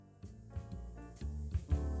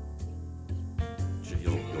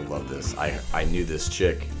this. I knew this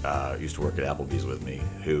chick, used to work at Applebee's with me,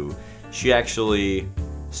 who she actually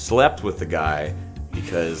slept with the guy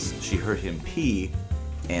because she heard him pee,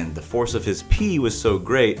 and the force of his pee was so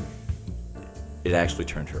great, it actually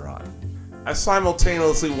turned her on. I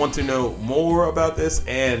simultaneously want to know more about this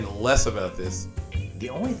and less about this. The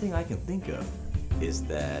only thing I can think of is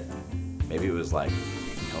that maybe it was like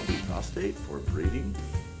healthy prostate for breeding.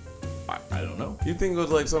 I don't know. You think it was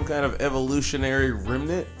like some kind of evolutionary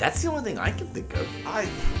remnant? That's the only thing I can think of.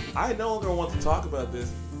 I no longer want to talk about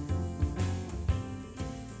this.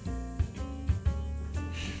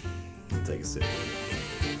 Take a sip.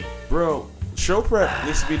 Bro, show prep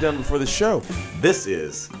needs to be done before the show. This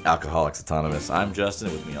is Alcoholics Anonymous. I'm Justin,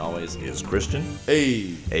 and with me always is Christian.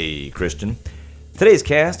 Hey, Christian. Today's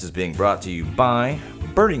cast is being brought to you by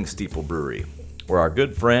Burning Steeple Brewery, where our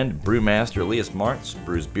good friend, brewmaster Elias Martz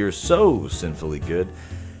brews beer so sinfully good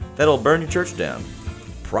that it'll burn your church down.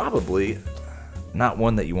 Probably not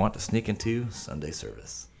one that you want to sneak into Sunday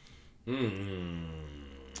service. I'm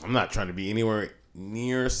not trying to be anywhere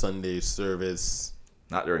near Sunday service.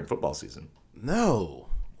 Not during football season. No.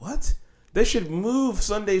 What? They should move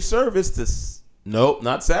Sunday service to... Nope,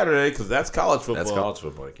 not Saturday, because that's college football. That's college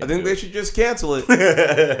football. I think they should just cancel it.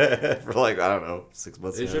 For like, I don't know, 6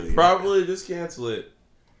 months. They should probably just cancel it.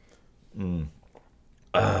 And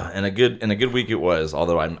a good week it was,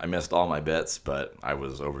 although I missed all my bets, but I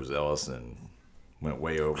was overzealous and went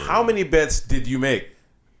way over. How many bets did you make?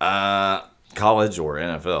 College or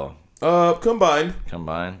NFL? Combined.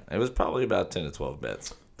 Combined. It was probably about 10 to 12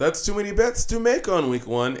 bets. That's too many bets to make on week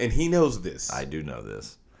one, and he knows this. I do know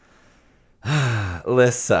this.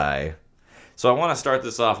 Let's sigh. So I want to start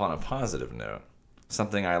this off on a positive note.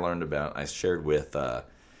 Something I learned about, I shared with, I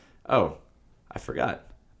forgot.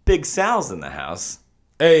 Big Sal's in the house.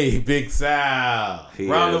 Hey, Big Sal.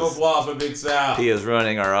 Round of applause for Big Sal. He is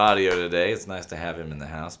running our audio today. It's nice to have him in the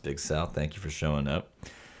house. Big Sal, thank you for showing up.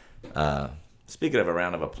 Speaking of a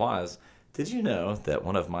round of applause, did you know that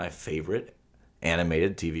one of my favorite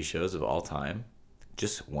animated TV shows of all time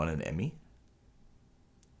just won an Emmy?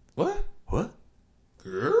 What? What?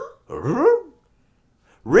 Girl?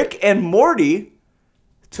 Rick and Morty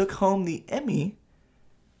took home the Emmy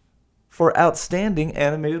for Outstanding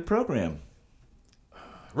Animated Program.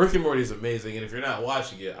 Rick and Morty is amazing, and if you're not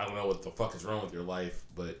watching it, I don't know what the fuck is wrong with your life,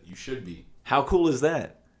 but you should be. How cool is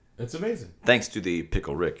that? It's amazing. Thanks to the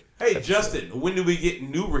Pickle Rick. Hey, Justin, when do we get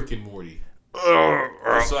new Rick and Morty?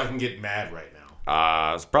 Just so I can get mad right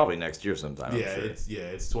now. It's probably next year sometime. Yeah, I'm sure.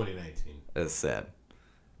 it's 2019. It's sad.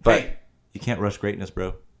 But Hey. You can't rush greatness,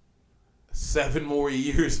 bro. 7 more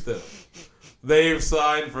years, though. They've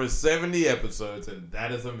signed for 70 episodes, and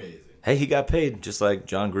that is amazing. Hey, he got paid just like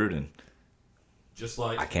John Gruden. Just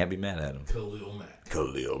like I can't be mad at him.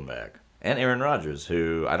 Khalil Mack. And Aaron Rodgers,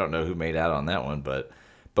 who I don't know who made out on that one, but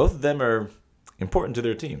both of them are important to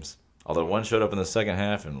their teams. Although one showed up in the second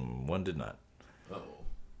half and one did not. Uh-oh.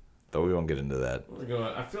 But we won't get into that.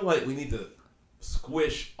 I feel like we need to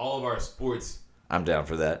squish all of our sports. I'm down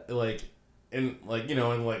for that. In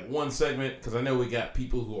one segment, because I know we got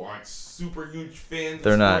people who aren't super huge fans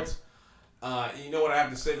They're of not. sports. You know what I have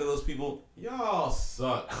to say to those people? Y'all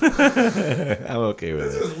suck. I'm okay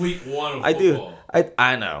with This it. is week one of I football. do.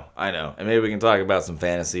 I know. And maybe we can talk about some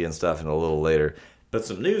fantasy and stuff in a little later. But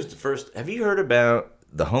some news first. Have you heard about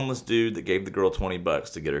the homeless dude that gave the girl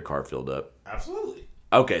 $20 to get her car filled up? Absolutely.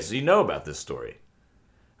 Okay, so you know about this story.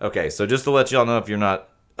 Okay, so just to let y'all know if you're not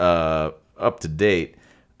up to date,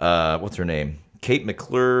 what's her name? Kate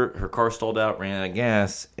McClure, her car stalled out, ran out of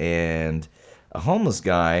gas, and a homeless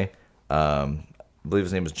guy, I believe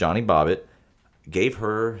his name was Johnny Bobbitt, gave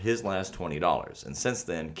her his last $20. And since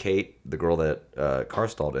then, Kate, the girl that car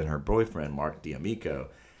stalled, and her boyfriend, Mark D'Amico,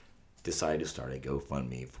 decided to start a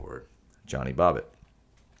GoFundMe for Johnny Bobbitt.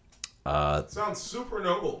 Sounds super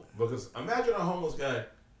noble, because imagine a homeless guy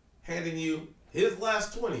handing you his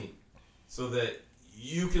last 20 so that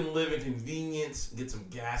you can live in convenience, get some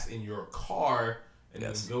gas in your car, and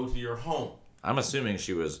then go to your home. I'm assuming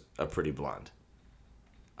she was a pretty blonde.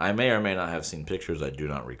 I may or may not have seen pictures. I do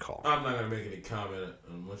not recall. I'm not going to make any comment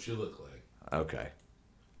on what you look like. Okay.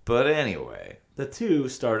 But anyway, the two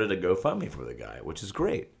started a GoFundMe for the guy, which is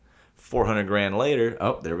great. $400,000 later,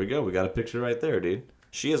 oh, there we go. We got a picture right there, dude.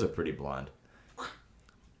 She is a pretty blonde.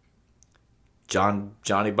 Johnny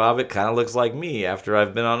Bobbitt kind of looks like me after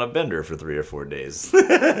I've been on a bender for 3 or 4 days.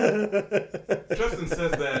 Justin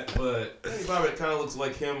says that, but Johnny Bobbitt kind of looks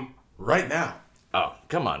like him right now. Oh,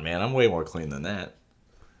 come on, man. I'm way more clean than that.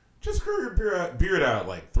 Just grow your beard out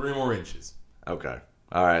like 3 more inches. Okay.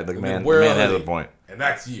 All right. The man wear a has a hoodie. point. And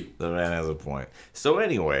that's you. The man has a point. So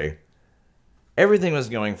anyway, everything was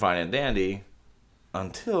going fine and dandy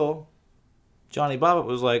until Johnny Bobbitt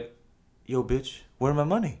was like, yo, bitch, where's my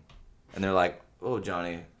money? And they're like, oh,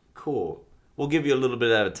 Johnny, cool. We'll give you a little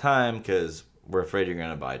bit at a time because we're afraid you're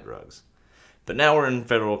going to buy drugs. But now we're in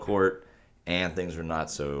federal court, and things are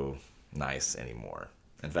not so nice anymore.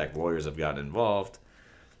 In fact, lawyers have gotten involved.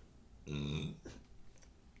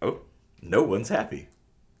 Oh, no one's happy.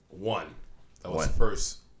 One. That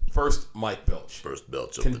was first Mike Belch. First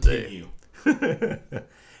Belch of Continue. the day.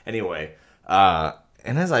 Anyway,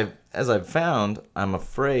 and as I've found, I'm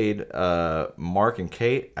afraid Mark and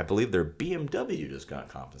Kate, I believe their BMW just got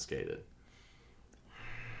confiscated.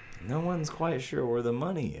 No one's quite sure where the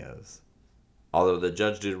money is. Although the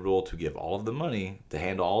judge did rule to give all of the money, to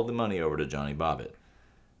hand all of the money over to Johnny Bobbitt.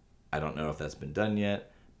 I don't know if that's been done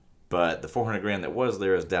yet, but the $400,000 that was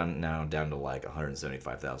there is down to like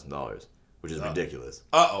 $175,000, which is ridiculous.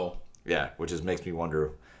 Uh-oh. Yeah, which makes me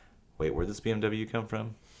wonder, wait, where'd this BMW come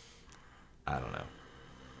from? I don't know.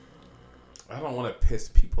 I don't want to piss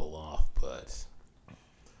people off, but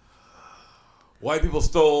white people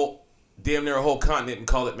stole damn near a whole continent and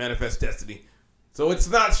called it Manifest Destiny. So it's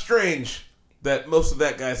not strange that most of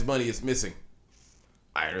that guy's money is missing.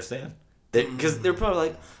 I understand. Because they're probably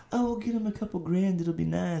like, oh, we'll get him a couple grand, it'll be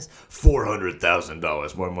nice.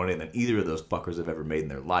 $400,000 more money than either of those fuckers have ever made in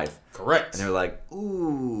their life. Correct. And they're like,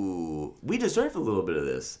 ooh, we deserve a little bit of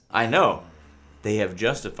this. I know. They have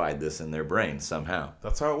justified this in their brain somehow.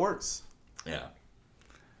 That's how it works. Yeah.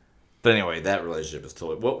 But anyway, that relationship is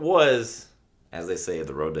totally... What was, as they say,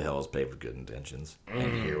 the road to hell is paved with good intentions.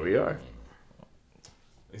 And here we are.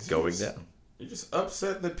 Going down. You're just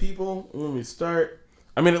upset that people, when we start...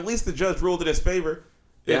 I mean, at least the judge ruled in his favor.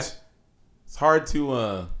 It's hard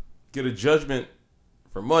to get a judgment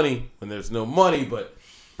for money when there's no money, but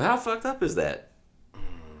how fucked up is that?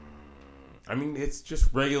 I mean, it's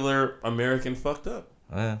just regular American fucked up.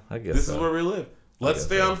 I guess this is where we live. Let's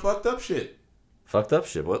stay on fucked up shit. Fucked up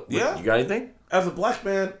shit? What? Yeah. You got anything? As a black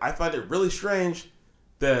man, I find it really strange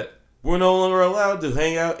that we're no longer allowed to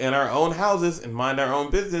hang out in our own houses and mind our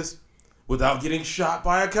own business without getting shot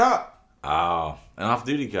by a cop. Oh, an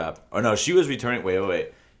off-duty cop. Oh, no, she was returning...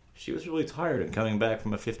 Wait. She was really tired and coming back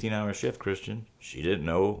from a 15-hour shift, Christian. She didn't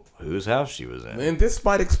know whose house she was in. And this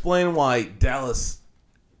might explain why Dallas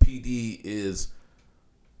PD is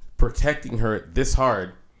protecting her this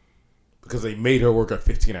hard, because they made her work a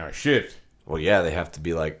 15-hour shift. Well, yeah, they have to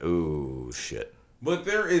be like, ooh, shit. But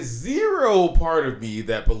there is zero part of me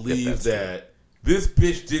that believes that this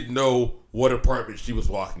bitch didn't know what apartment she was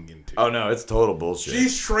walking into. Oh, no, it's total bullshit.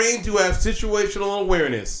 She's trained to have situational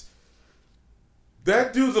awareness.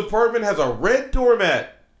 That dude's apartment has a red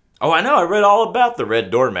doormat. Oh, I know. I read all about the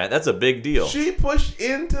red doormat. That's a big deal. She pushed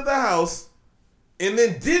into the house and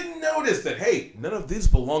then didn't notice that, hey, none of these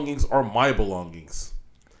belongings are my belongings.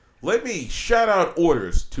 Let me shout out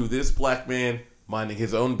orders to this black man minding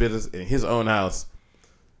his own business in his own house.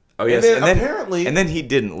 Oh, yes. And then he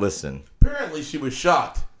didn't listen. Apparently she was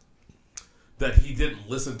shocked that he didn't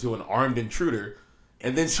listen to an armed intruder,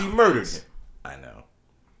 and then she murdered him. I know.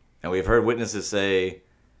 And we've heard witnesses say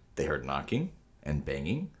they heard knocking and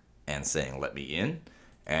banging and saying, let me in.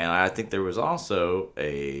 And I think there was also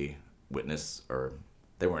a witness, or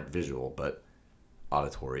they weren't visual, but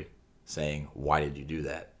auditory, saying, why did you do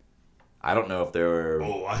that? I don't know if there were...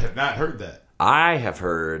 Oh, I have not heard that. I have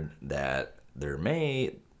heard that there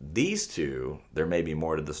may be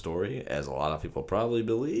more to the story, as a lot of people probably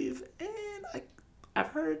believe. And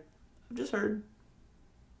I've just heard,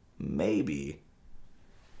 maybe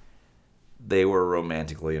they were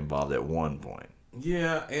romantically involved at one point.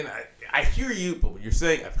 Yeah, and I hear you, but when you're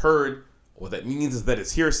saying I've heard, what that means is that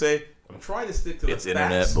it's hearsay. I'm trying to stick to the facts. It's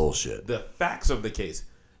internet bullshit. The facts of the case.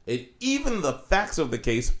 And even the facts of the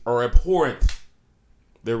case are abhorrent.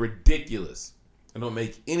 They're ridiculous. They don't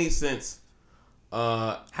make any sense.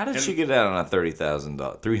 How did she get out on a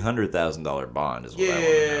 $300,000 bond is what I want to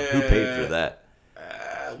know. Who paid for that?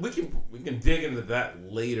 We can dig into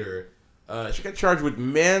that later. She got charged with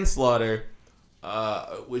manslaughter,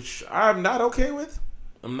 which I'm not okay with.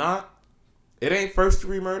 I'm not. It ain't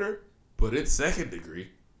first-degree murder, but it's second-degree.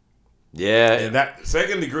 Yeah. And that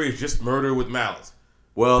second degree is just murder with malice.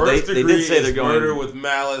 Well, they did say they're going... murder with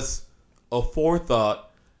malice, a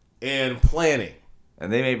forethought, and planning.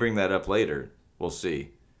 And they may bring that up later. We'll see.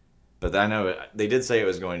 But I know they did say it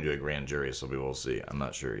was going to a grand jury, so we will see. I'm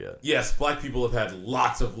not sure yet. Yes, black people have had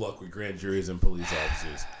lots of luck with grand juries and police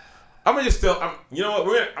officers. I'm gonna just tell. You know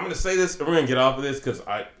what? I'm gonna say this, and we're gonna get off of this because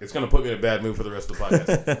it's gonna put me in a bad mood for the rest of the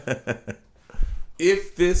podcast.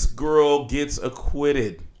 If this girl gets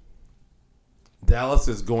acquitted, Dallas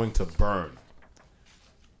is going to burn.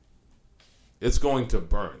 It's going to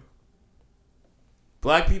burn.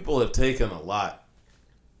 Black people have taken a lot.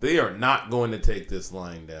 They are not going to take this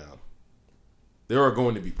lying down. There are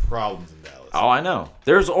going to be problems in Dallas. Oh, I know.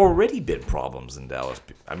 There's already been problems in Dallas.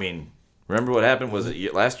 I mean, remember what happened? Was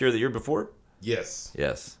it last year or the year before? Yes.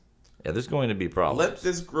 Yes. Yeah, there's going to be problems. Let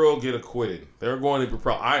this girl get acquitted. There are going to be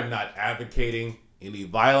problems. I am not advocating any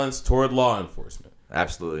violence toward law enforcement.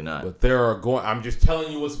 Absolutely not. But there are going. I'm just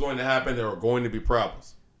telling you what's going to happen. There are going to be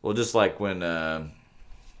problems. Well, just like when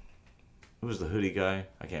who was the hoodie guy?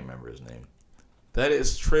 I can't remember his name. That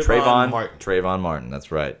is Trayvon Martin. Trayvon Martin.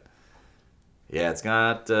 That's right. Yeah, it's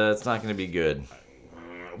not going to be good.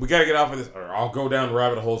 We got to get off of this, or I'll go down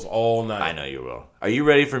rabbit holes all night. I know you will. Are you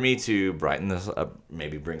ready for me to brighten this up?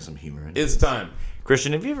 Maybe bring some humor in. It's time.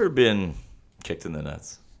 Christian, have you ever been kicked in the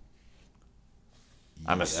nuts?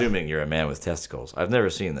 I'm assuming you're a man with testicles. I've never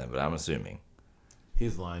seen them, but I'm assuming.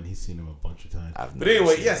 He's lying. He's seen them a bunch of times. But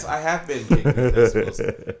anyway, yes, I have been kicked in the testicles.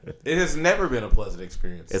 It has never been a pleasant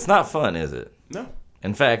experience. It's not fun, is it? No.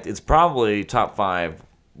 In fact, it's probably top 5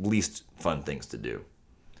 least fun things to do.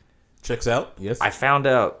 Checks out. Yes. I found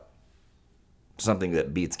out something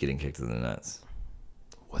that beats getting kicked in the nuts.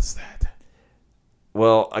 What's that?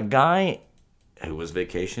 Well, a guy who was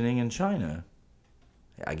vacationing in China,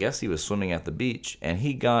 I guess he was swimming at the beach, and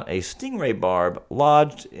he got a stingray barb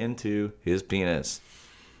lodged into his penis.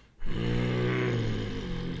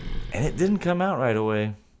 And it didn't come out right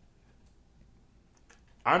away.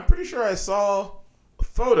 I'm pretty sure I saw a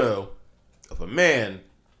photo of a man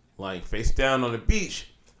lying face down on the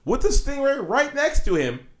beach with the stingray right next to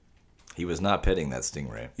him. He was not petting that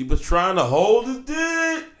stingray. He was trying to hold his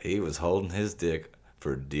dick. He was holding his dick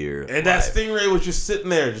for dear And that stingray was just sitting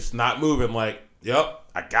there, just not moving, like, yep,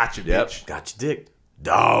 I got you, bitch. Yep, got your dick,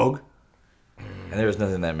 dog. And there was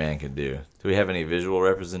nothing that man could do. Do we have any visual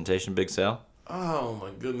representation, Big Sal? Oh,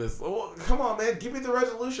 my goodness. Well, come on, man. Give me the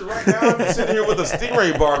resolution right now. I'm sitting here with a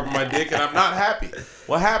stingray barb in my dick, and I'm not happy.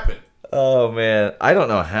 What happened? Oh, man. I don't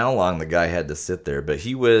know how long the guy had to sit there, but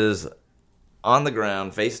he was on the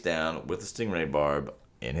ground, face down, with a stingray barb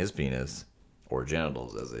in his penis, or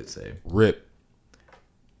genitals, as they'd say. Rip.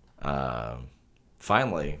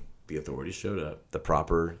 Finally, the authorities showed up.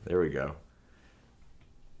 There we go.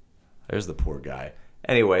 There's the poor guy.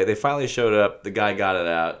 Anyway, they finally showed up. The guy got it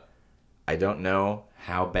out. I don't know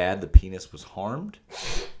how bad the penis was harmed,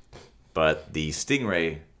 but the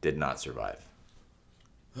stingray did not survive.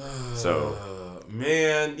 So,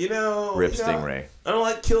 man, rip stingray. I don't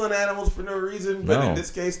like killing animals for no reason, but No. in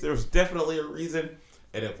this case, there's definitely a reason.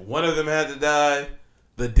 And if one of them had to die,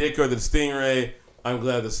 the dick or the stingray, I'm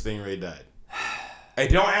glad the stingray died. Hey,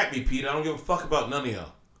 don't at me, Pete. I don't give a fuck about none of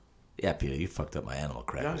y'all. Yeah, Peter, you fucked up my animal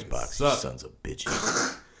crackers Y'all box, suck. you sons of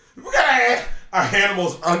bitches. We got our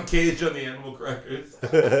animals uncaged on the animal crackers.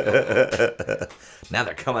 Now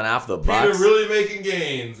they're coming off the box. Peter really making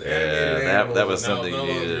gains. Yeah, that was something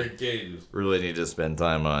you cages. really need to spend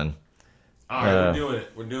time on. All right, we're doing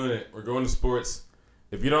it. We're doing it. We're going to sports.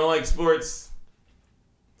 If you don't like sports,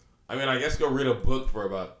 I mean, I guess go read a book for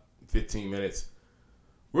about 15 minutes.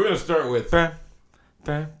 We're going to start with...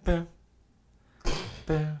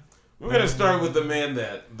 We're going to start with the man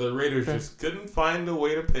that the Raiders just couldn't find a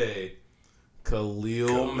way to pay,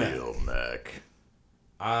 Khalil Mack.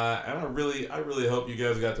 And I really hope you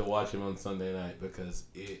guys got to watch him on Sunday night because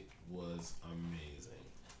it was amazing.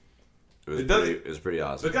 It was pretty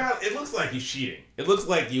awesome. The guy, it looks like he's cheating. It looks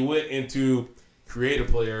like he went into create a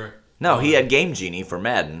player. No, he had Game Genie for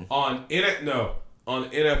Madden. On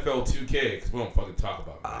NFL 2K, because we don't fucking talk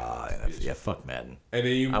about Madden. Yeah, fuck Madden. And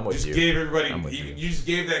then you gave everybody, you just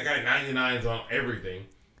gave that guy 99s on everything.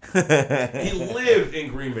 He lived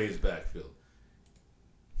in Green Bay's backfield.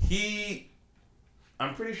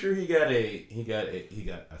 I'm pretty sure he got a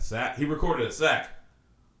sack. He recorded a sack,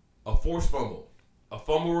 a forced fumble, a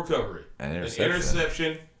fumble recovery, an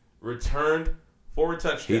interception, returned for a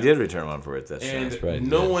touchdown. He did return one for a touchdown. And that's right,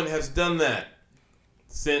 no one has done that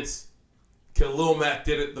since Khalil Mack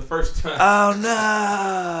did it the first time. Oh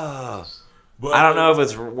no! But I don't know if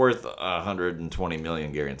it's worth $120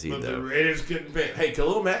 million guaranteed but though. The Raiders couldn't pay. Hey,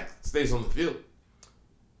 Khalil Mack stays on the field.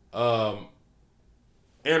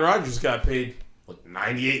 Aaron Rodgers got paid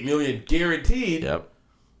 $98 million guaranteed. Yep.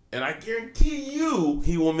 And I guarantee you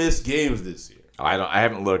he will miss games this year. I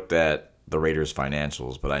haven't looked at the Raiders'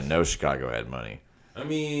 financials, but I know Chicago had money. I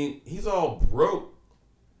mean, he's all broke.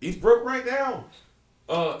 He's broke right now.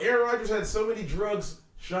 Aaron Rodgers had so many drugs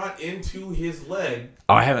shot into his leg.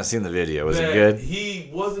 Oh, I haven't seen the video. Was it good? He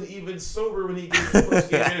wasn't even sober when he did the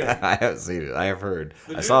post-game interview. I haven't seen it. I have heard.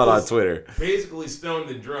 I saw it on Twitter. Basically stoned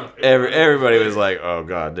and drunk. Everybody was like, "Oh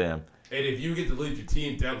god damn." And if you get to lead your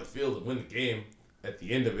team down the field and win the game at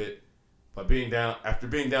the end of it, after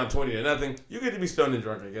being down 20-0, you get to be stoned and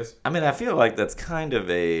drunk, I guess. I mean, I feel like that's kind of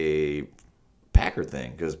a Packer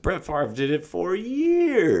thing because Brett Favre did it for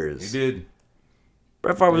years. He did.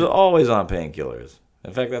 Brett Favre was always on painkillers.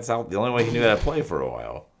 In fact, that's the only way he knew how to play for a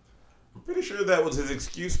while. I'm pretty sure that was his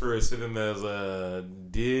excuse for sitting as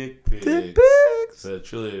dick pics. Dick pics.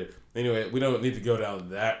 Anyway, we don't need to go down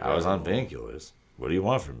that road. I was on painkillers. What do you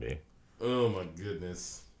want from me? Oh my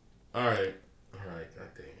goodness. All right. God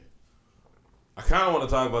dang it. I kind of want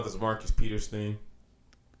to talk about this Marcus Peters thing.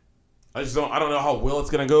 I don't know how well it's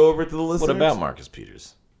going to go over to the listeners. What about Marcus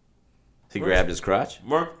Peters? He grabbed his crotch?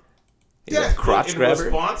 He's a crotch grabber?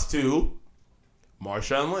 In response to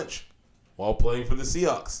Marshawn Lynch while playing for the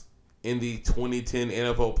Seahawks in the 2010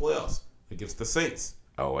 NFL playoffs against the Saints.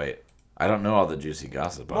 Oh, wait. I don't know all the juicy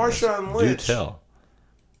gossip on Marshawn this. Lynch. Do tell.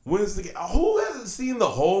 Who hasn't seen the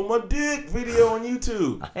Hold My Dick video on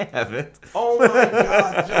YouTube? I haven't. Oh my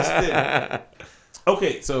God, Justin.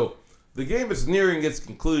 Okay, so the game is nearing its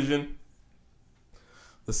conclusion.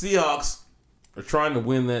 The Seahawks are trying to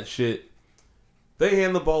win that shit. They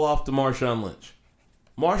hand the ball off to Marshawn Lynch.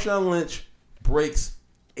 Marshawn Lynch breaks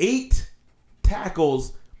 8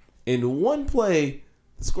 tackles in one play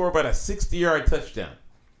to score about a 60-yard touchdown.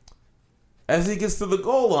 As he gets to the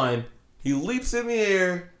goal line, he leaps in the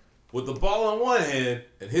air with the ball in one hand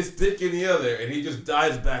and his dick in the other, and he just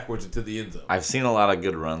dives backwards into the end zone. I've seen a lot of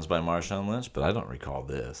good runs by Marshawn Lynch, but I don't recall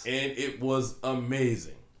this. And it was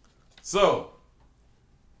amazing. So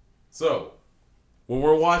when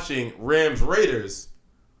we're watching Rams-Raiders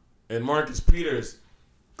and Marcus Peters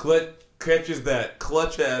catches that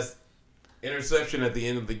clutch-ass interception at the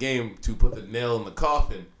end of the game to put the nail in the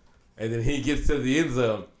coffin, and then he gets to the end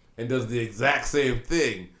zone and does the exact same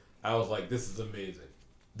thing, I was like, this is amazing.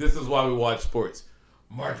 This is why we watch sports.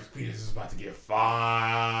 Marcus Peters is about to get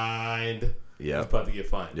fined. Yeah. He's about to get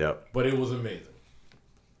fined. Yep. But it was amazing.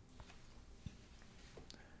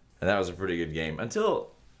 And that was a pretty good game.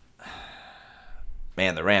 Until,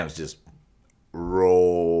 man, the Rams just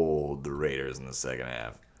rolled the Raiders in the second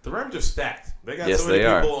half. The Rams are stacked. They got Yes, so many they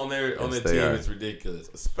people are. on their team. It's ridiculous,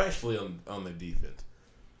 especially on their defense.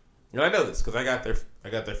 And I know this because I got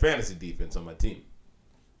their fantasy defense on my team.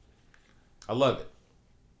 I love it.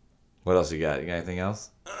 What else you got? You got anything else?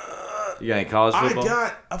 You got any college football?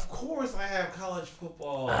 Of course I have college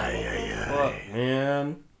football. Fuck,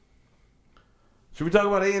 man. Should we talk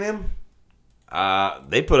about A&M?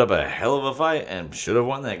 They put up a hell of a fight and should have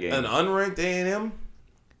won that game. An unranked A&M?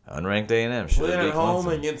 Unranked A&M should have playing beat at home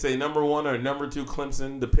Clemson. against a number 1 or number 2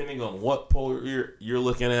 Clemson, depending on what poll you're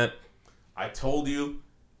looking at. I told you,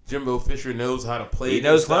 Jimbo Fisher knows how to play. He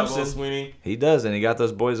knows Dabo Clemson. Swinney. He does, and he got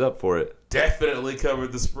those boys up for it. Definitely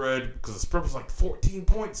covered the spread because the spread was like 14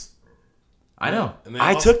 points. I know. And they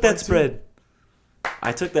I lost took by that 2. spread.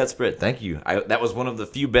 I took that spread. Thank you. That was one of the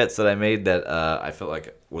few bets that I made that I felt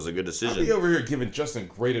like was a good I'll decision. be over here giving Justin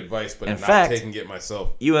great advice, but In not fact, taking it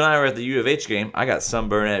myself. You and I were at the U of H game. I got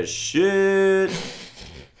sunburned as shit.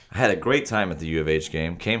 I had a great time at the U of H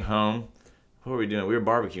game. Came home. What were we doing? We were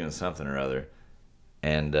barbecuing something or other.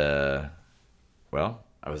 And, well,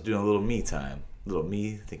 I was doing a little me time. A little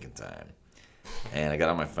me thinking time. And I got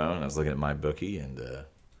on my phone and I was looking at my bookie and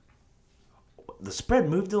the spread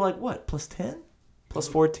moved to like what? Plus 10? Plus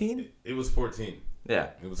 14? It was 14.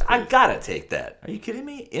 Yeah. It was I crazy. gotta take that. Are you kidding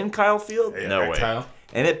me? In Kyle Field? Yeah, No at way. Kyle.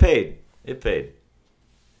 And it paid. It paid.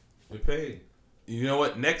 We paid. You know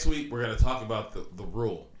what? Next week we're going to talk about the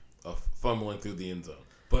rule of fumbling through the end zone.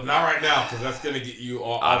 But not right now because that's going to get you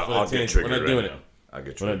all off I'll of the get tangent. We're triggered not doing right it. now. I'll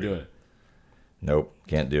get We're not triggered. doing it. Nope,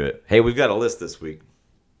 can't do it. Hey, we've got a list this week.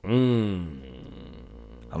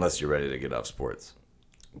 Unless you're ready to get off sports.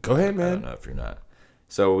 Go ahead, I don't man. know if you're not.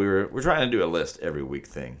 So we're trying to do a list every week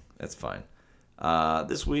thing. That's fine.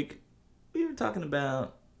 This week we were talking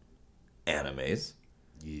about animes,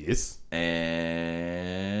 Yes.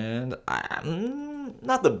 and I'm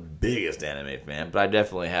not the biggest anime fan, but I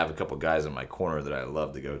definitely have a couple guys in my corner that I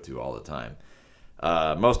love to go to all the time.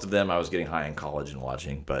 Most of them I was getting high in college and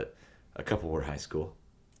watching, but a couple were high school.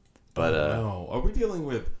 But no. Are we dealing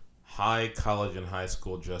with high college and high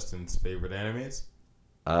school Justin's favorite animes?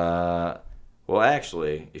 Well,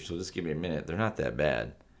 actually, if you'll just give me a minute, they're not that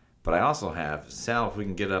bad. But I also have, Sal, if we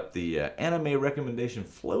can get up the anime recommendation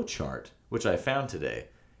flow chart, which I found today.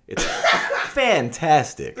 It's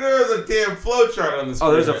fantastic. There's a damn flowchart on the screen.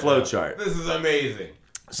 Oh, there's a right flow now. chart. This is amazing.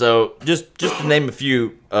 So, just to name a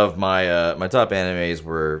few of my my top animes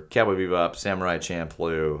were Cowboy Bebop, Samurai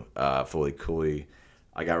Champloo, Fully Cooley.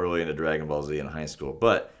 I got really into Dragon Ball Z in high school.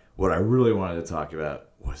 But what I really wanted to talk about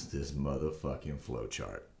was this motherfucking flow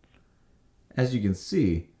chart. as you can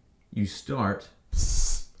see, you start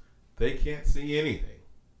They can't see anything.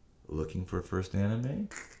 looking for first anime.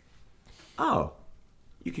 Oh,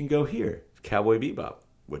 you can go here. Cowboy Bebop,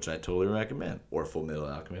 which I totally recommend, or Full Metal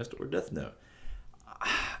Alchemist, or Death Note.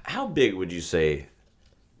 How big would you say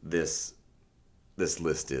this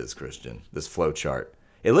list is, Christian? This flow chart.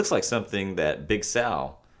 It looks like something that Big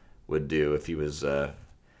Sal would do if he was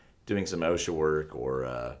doing some OSHA work,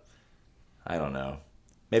 or I don't know.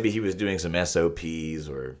 Maybe he was doing some SOPs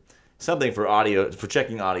or something for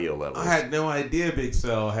checking audio levels. I had no idea Big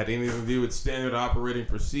Cell had anything to do with standard operating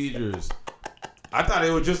procedures. I thought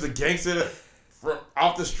it was just a gangster from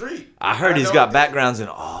off the street. I heard he's got backgrounds in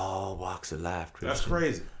all walks of life, Christian. That's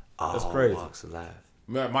crazy. That's crazy. All walks of life.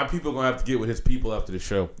 My people are going to have to get with his people after the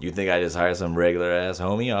show. You think I just hired some regular ass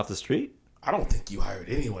homie off the street? I don't think you hired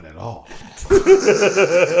anyone at all.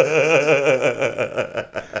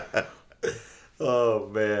 Oh,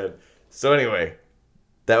 man. So anyway,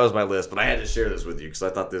 that was my list, but I had to share this with you because I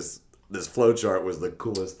thought this flow chart was the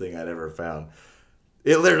coolest thing I'd ever found.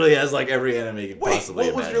 It literally has like every anime you could possibly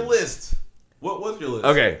imagine. What was your list? What was your list?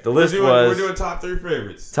 Okay, the list was... We're doing top 3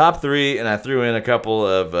 favorites. Top 3, and I threw in a couple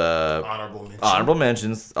of... Honorable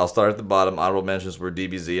mentions. I'll start at the bottom. Honorable mentions were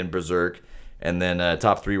DBZ and Berserk. And then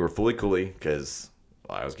top 3 were Fully Cooley, because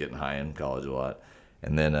I was getting high in college a lot.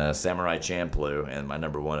 And then Samurai Champloo. And my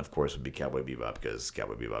number 1, of course, would be Cowboy Bebop, because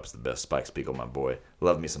Cowboy Bebop's the best. Spike Spiegel, my boy.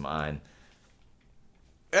 Love me some Ein.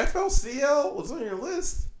 FLCL was on your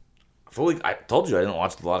list? I told you I didn't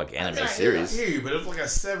watch a lot of anime series. I hear you, but it was like a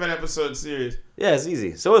 7-episode series. Yeah, it's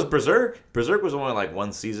easy. So was Berserk. Berserk was only like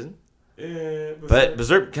 1 season. Yeah, but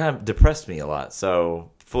Berserk kind of depressed me a lot,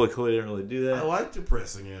 so Fully Cooley didn't really do that. I like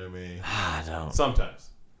depressing anime. I don't. Sometimes.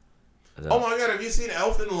 Oh my god, have you seen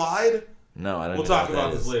Elfen Lied? No, I don't. We'll talk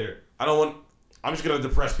about this later. I'm just gonna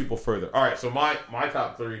depress people further. All right, so my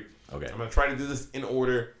top 3. Okay. I'm gonna try to do this in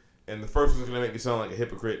order, and the first one's gonna make me sound like a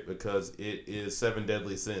hypocrite because it is 7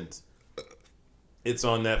 Deadly Sins. It's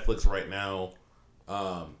on Netflix right now.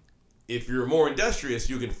 If you're more industrious,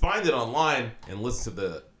 you can find it online and listen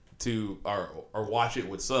or watch it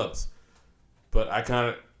with subs. But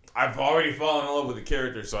I've already fallen in love with the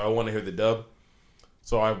character, so I want to hear the dub.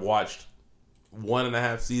 So I watched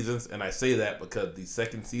 1.5 seasons, and I say that because the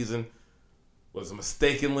second season was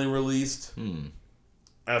mistakenly released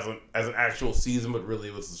as an actual season, but really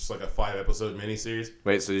it was just like a 5-episode miniseries.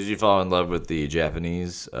 Wait, so did you fall in love with the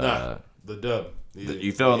Japanese? Nah, the dub.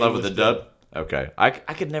 You fell in love with the dub? Okay. I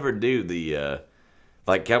could never do the,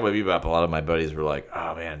 like Cowboy Bebop, a lot of my buddies were like,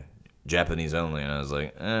 oh man, Japanese only. And I was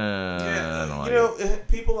like, I don't like it.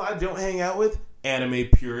 People I don't hang out with, anime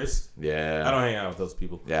purists. Yeah. I don't hang out with those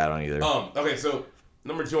people. Yeah, I don't either. Okay, so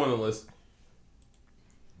number 2 on the list,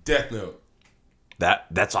 Death Note.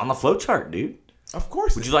 That's on the flowchart, dude. Of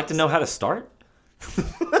course. Would you like to know how to start?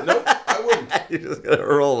 Nope, I wouldn't. You're just going to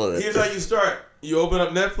roll with it. Here's how you start. You open up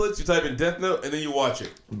Netflix, you type in Death Note, and then you watch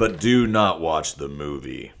it. But do not watch the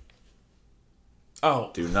movie. Oh.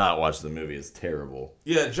 Do not watch the movie. It's terrible.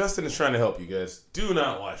 Yeah, Justin is trying to help you guys. Do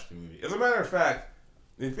not watch the movie. As a matter of fact,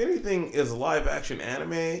 if anything is live-action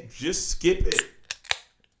anime, just skip it.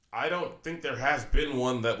 I don't think there has been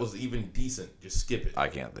one that was even decent. Just skip it. I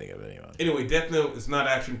can't think of anyone. Anyway, Death Note is not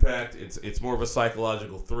action-packed. It's more of a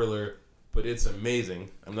psychological thriller, but it's amazing.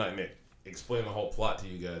 I'm not going to explain the whole plot to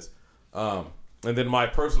you guys. And then my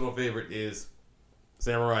personal favorite is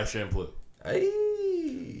Samurai Champloo.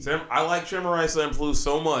 Hey. I like Samurai Champloo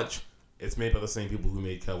so much. It's made by the same people who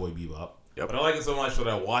made Cowboy Bebop. Yep. But I like it so much that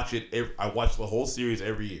I watch it. I watch the whole series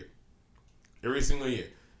every year. Every single year.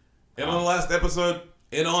 And on the last episode,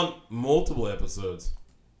 and on multiple episodes,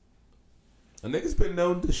 a nigga's been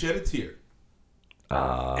known to shed a tear.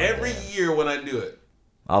 Every year when I do it.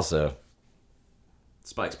 Also,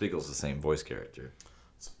 Spike Spiegel's the same voice character.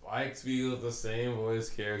 Spike Spiegel is the same voice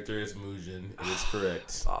character as Mugen. It is correct.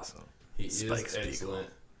 It's awesome. He Spike is Spiegel. excellent.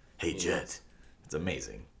 Hey, Jet. It's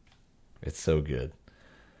amazing. It's so good.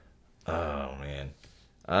 Oh, man.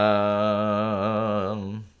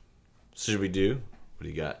 Should we do? What do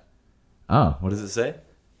you got? Oh, what does it say?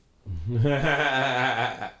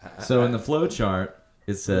 So in the flow chart,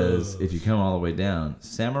 it says, if you come all the way down,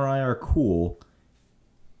 samurai are cool,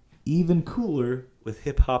 even cooler with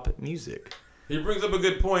hip-hop music. He brings up a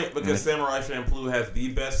good point because Samurai Champloo has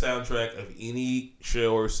the best soundtrack of any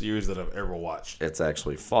show or series that I've ever watched. It's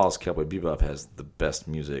actually false. Cowboy Bebop has the best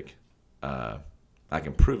music. I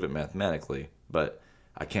can prove it mathematically, but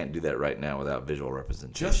I can't do that right now without visual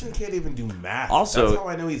representation. Justin can't even do math. Also, that's how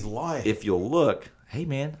I know he's lying. If you'll look, hey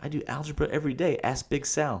man, I do algebra every day. Ask Big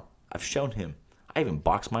Sal. I've shown him. I even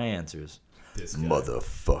box my answers. This guy.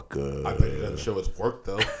 Motherfucker. I bet he doesn't show his work,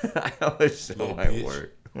 though. I always show Little my bitch.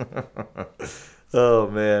 work. Oh,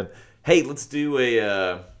 man. Hey, let's do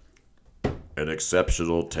an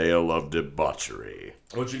exceptional tale of debauchery.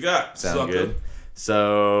 What you got? Sound sucker? good?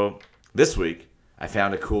 So, this week, I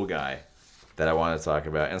found a cool guy that I want to talk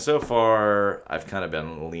about. And so far, I've kind of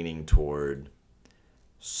been leaning toward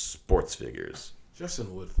sports figures.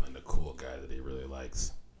 Justin would find a cool guy that he really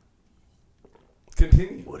likes.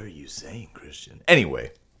 Continue. What are you saying, Christian?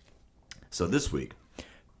 Anyway, so this week,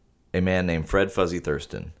 a man named Fred Fuzzy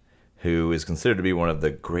Thurston, who is considered to be one of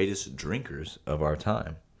the greatest drinkers of our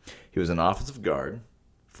time. He was an offensive guard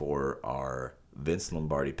for our Vince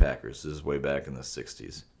Lombardi Packers. This is way back in the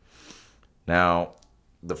 60s. Now,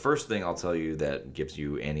 the first thing I'll tell you that gives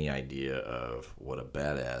you any idea of what a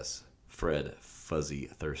badass Fred Fuzzy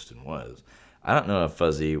Thurston was. I don't know if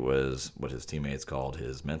Fuzzy was what his teammates called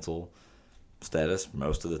his mental status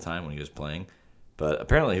most of the time when he was playing, but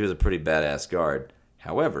apparently he was a pretty badass guard.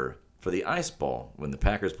 However, for the ice ball, when the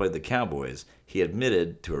Packers played the Cowboys, he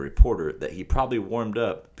admitted to a reporter that he probably warmed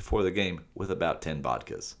up before the game with about 10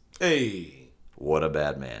 vodkas. Hey. What a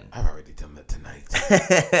bad man. I've already done that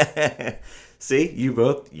tonight. See,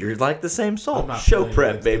 you're like the same soul. I'm not Show playing prep,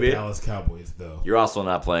 against the baby. Dallas Cowboys, though. You're also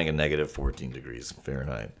not playing a negative 14 degrees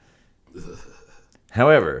Fahrenheit.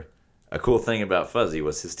 However, a cool thing about Fuzzy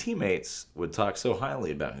was his teammates would talk so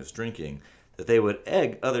highly about his drinking that they would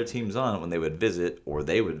egg other teams on when they would visit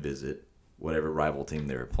whatever rival team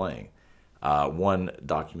they were playing. One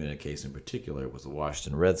documented case in particular was the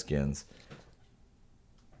Washington Redskins.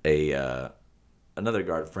 Another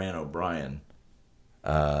guard, Fran O'Brien,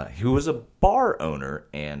 who was a bar owner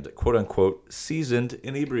and quote-unquote seasoned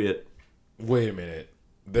inebriate. Wait a minute.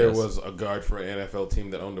 There Yes. was a guard for an NFL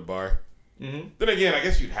team that owned a bar? Mm-hmm. Then again, I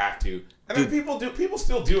guess you'd have to. And then people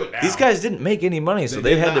still do it now. These guys didn't make any money, so They they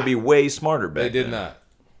did had to not. be way smarter back They did then. not.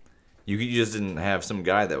 You just didn't have some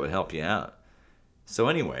guy that would help you out. So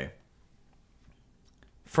anyway,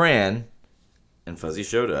 Fran and Fuzzy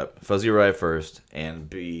showed up. Fuzzy arrived first,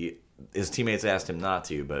 and his teammates asked him not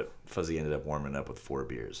to, but Fuzzy ended up warming up with 4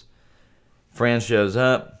 beers. Fran shows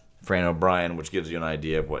up, Fran O'Brien, which gives you an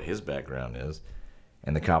idea of what his background is,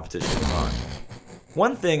 and the competition is on.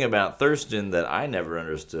 One thing about Thurston that I never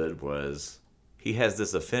understood was he has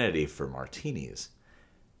this affinity for martinis.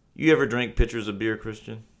 You ever drink pitchers of beer,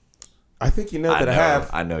 Christian? I think you know that I have.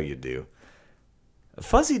 I know you do.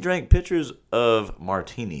 Fuzzy drank pitchers of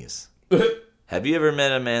martinis. Have you ever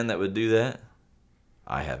met a man that would do that?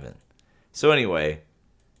 I haven't. So anyway,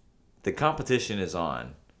 the competition is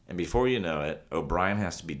on. And before you know it, O'Brien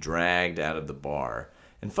has to be dragged out of the bar.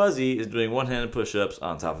 And Fuzzy is doing one-handed push-ups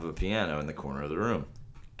on top of a piano in the corner of the room,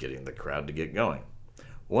 getting the crowd to get going.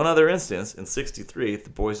 One other instance, in 63,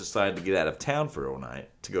 the boys decided to get out of town for a night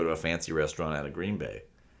to go to a fancy restaurant out of Green Bay.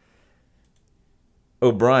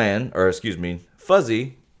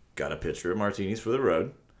 Fuzzy got a pitcher of martinis for the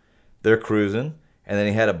road. They're cruising, and then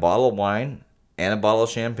he had a bottle of wine and a bottle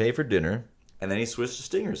of champagne for dinner, and then he switched to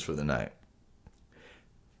Stingers for the night.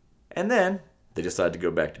 And then they decided to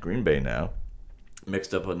go back to Green Bay now,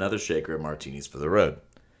 mixed up another shaker of martinis for the road.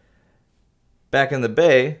 Back in the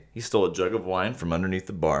Bay, he stole a jug of wine from underneath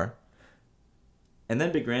the bar, and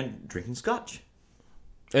then began drinking scotch.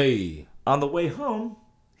 Hey. On the way home,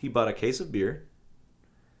 he bought a case of beer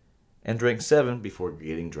and drank 7 before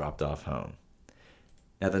getting dropped off home.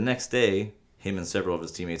 Now, the next day, him and several of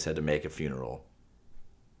his teammates had to make a funeral.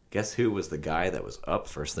 Guess who was the guy that was up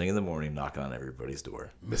first thing in the morning knocking on everybody's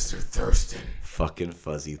door? Mr. Thurston. Fucking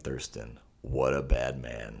Fuzzy Thurston. What a bad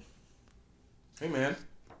man. Hey, man.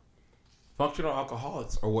 Functional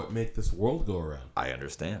alcoholics are what make this world go around. I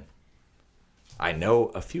understand. I know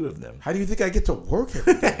a few of them. How do you think I get to work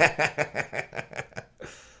every day?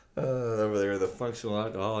 Over there in the functional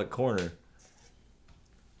alcoholic corner.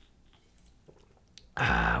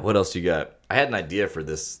 What else you got? I had an idea for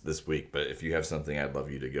this week, but if you have something, I'd love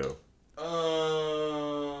you to go.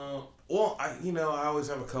 Well, I always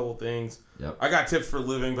have a couple things. Yep. I got tips for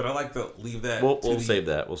living, but I like to leave that. We'll save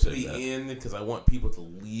that. We'll save that. end because I want people to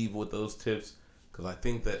leave with those tips because I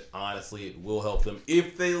think that honestly it will help them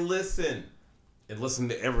if they listen and listen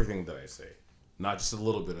to everything that I say, not just a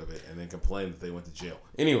little bit of it, and then complain that they went to jail.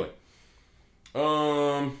 Anyway,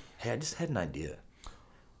 Hey, I just had an idea.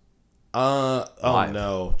 Oh Live.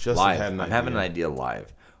 no, just Live. had an idea. I'm having an idea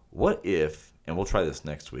live. What if, and we'll try this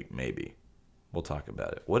next week, maybe. We'll talk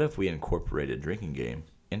about it. What if we incorporated a drinking game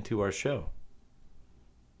into our show?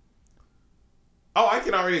 Oh, I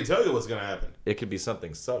can already tell you what's gonna happen. It could be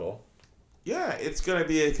something subtle. Yeah, it's gonna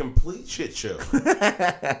be a complete shit show.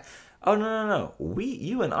 Oh, no.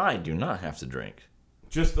 You and I do not have to drink.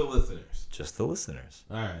 Just the listeners. Just the listeners.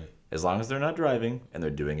 All right. As long as they're not driving and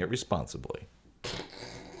they're doing it responsibly.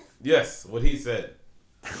 Yes, what he said.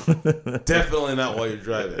 Definitely not while you're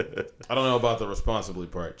driving. I don't know about the responsibly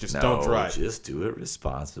part. Just don't drive. Just do it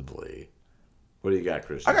responsibly. What do you got,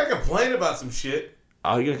 Christian? I got to complain about some shit.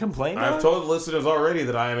 Oh, you going to complain now? I've told the listeners already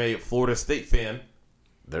that I am a Florida State fan.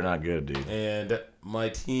 They're not good, dude. And my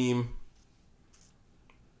team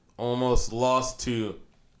almost lost to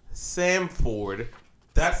Samford.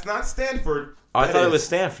 That's not Stanford. I thought it was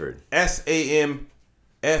Stanford. Samford.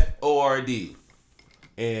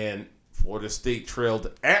 And Florida State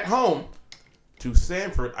trailed at home to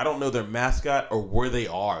Samford. I don't know their mascot or where they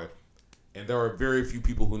are. And there are very few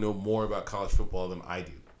people who know more about college football than I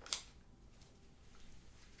do.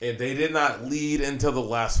 And they did not lead until the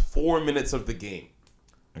last 4 minutes of the game.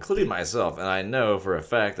 Including myself. And I know for a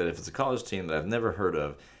fact that if it's a college team that I've never heard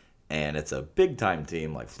of and it's a big-time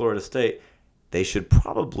team like Florida State, they should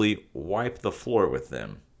probably wipe the floor with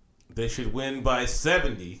them. They should win by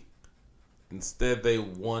 70. Instead, they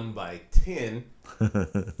won by 10.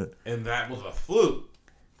 And that was a fluke.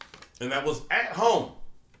 And that was at home.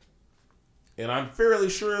 And I'm fairly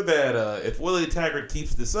sure that if Willie Taggart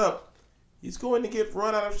keeps this up, he's going to get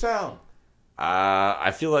run out of town.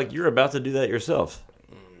 I feel like you're about to do that yourself.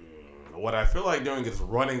 What I feel like doing is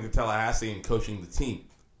running to Tallahassee and coaching the team.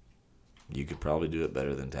 You could probably do it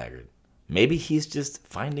better than Taggart. Maybe he's just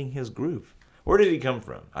finding his groove. Where did he come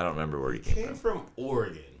from? I don't remember where he came from.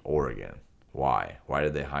 Oregon. Oregon. Why? Why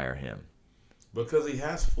did they hire him? Because he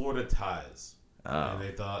has Florida ties. Oh. And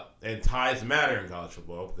they thought, and ties matter in college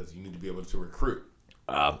football because you need to be able to recruit.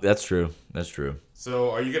 That's true. That's true.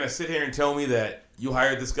 So are you going to sit here and tell me that you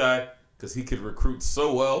hired this guy because he could recruit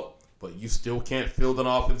so well, but you still can't field an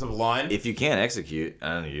offensive line? If you can't execute,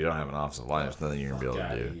 and you don't have an offensive line, there's nothing you're going to be able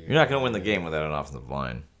to do. Here. You're not going to win the game without an offensive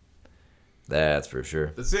line. That's for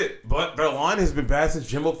sure. That's it. But their line has been bad since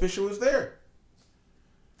Jimbo Fisher was there.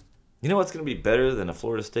 You know what's going to be better than a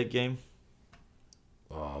Florida State game?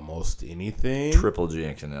 Almost anything. Triple G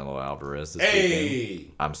and Canelo Alvarez this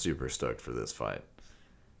weekend. I'm super stoked for this fight.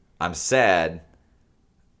 I'm sad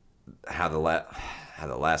how the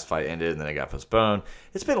last fight ended and then it got postponed.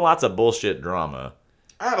 It's been lots of bullshit drama.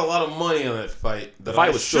 I had a lot of money on that fight. The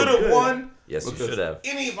fight was should have won. Yes, you should have.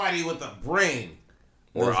 Anybody with a brain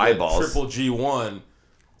or eyeballs. Triple G won,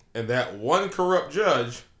 and that one corrupt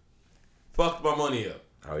judge fucked my money up.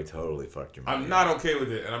 Oh, he totally fucked your money I'm not okay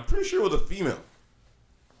with it, and I'm pretty sure it was a female.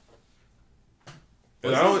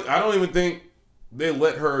 And I don't even think they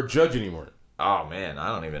let her judge anymore. Oh, man, I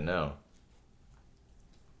don't even know.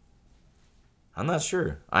 I'm not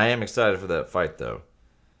sure. I am excited for that fight, though.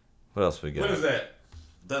 What else we got? When is that?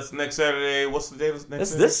 That's next Saturday. What's the date?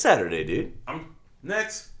 It's this Saturday, dude.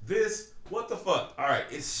 What the fuck? All right,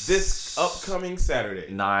 it's this upcoming Saturday.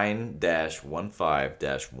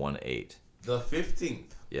 9-15-18. The 15th.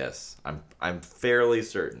 Yes, I'm fairly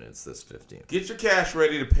certain it's this 15th. Get your cash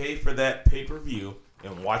ready to pay for that pay-per-view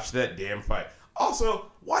and watch that damn fight.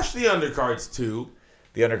 Also, watch the undercards, too.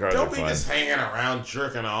 The undercards Don't are be fun. just hanging around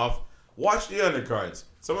jerking off. Watch the undercards.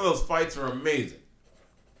 Some of those fights are amazing.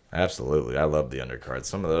 Absolutely. I love the undercards.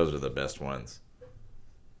 Some of those are the best ones.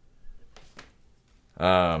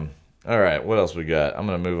 All right, what else we got? I'm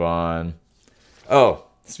going to move on. Oh,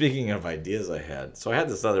 speaking of ideas I had. So I had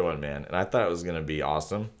this other one, man, and I thought it was going to be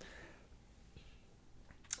awesome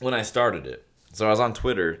when I started it. So I was on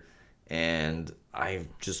Twitter, and I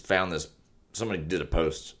just found this. Somebody did a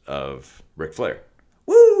post of Ric Flair.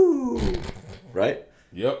 Woo! Right?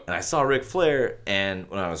 Yep. And I saw Ric Flair, and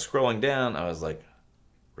when I was scrolling down, I was like,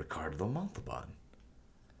 Ricardo Montalban.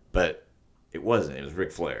 But it wasn't. It was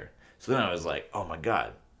Ric Flair. So then I was like, oh my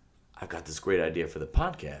God, I've got this great idea for the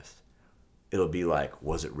podcast. It'll be like,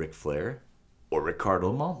 was it Ric Flair or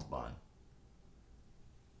Ricardo Montalban?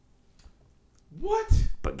 What?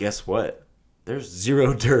 But guess what? There's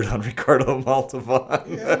zero dirt on Ricardo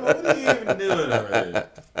Montalban. Yeah, what are you even doing already?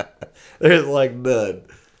 There's like none.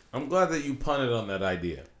 I'm glad that you punted on that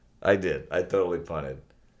idea. I did. I totally punted.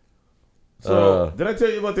 So, did I tell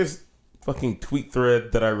you about this fucking tweet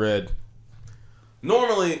thread that I read?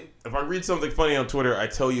 Normally, if I read something funny on Twitter, I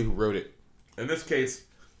tell you who wrote it. In this case,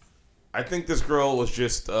 I think this girl was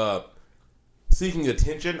just seeking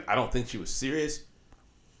attention. I don't think she was serious.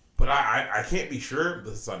 But I can't be sure,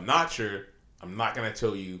 because I'm not sure. I'm not going to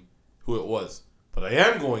tell you who it was. But I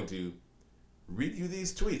am going to read you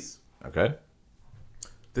these tweets. Okay.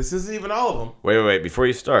 This isn't even all of them. Wait. Before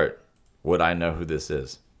you start, would I know who this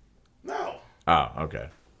is? No. Oh, okay.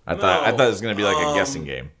 I thought it was going to be like a guessing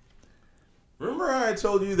game. Remember how I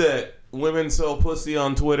told you that women sell pussy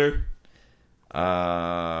on Twitter?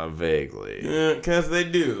 Vaguely. Yeah, because they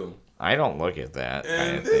do. I don't look at that And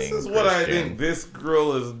kind of this thing, is what I think this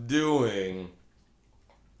girl is doing.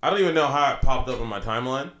 I don't even know how it popped up on my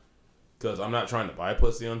timeline because I'm not trying to buy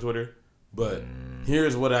pussy on Twitter. But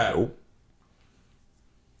here's what happened. Nope.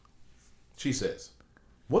 She says,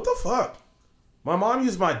 "What the fuck? My mom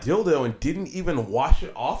used my dildo and didn't even wash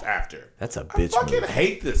it off after. That's a bitch I fucking move.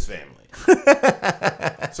 hate this family."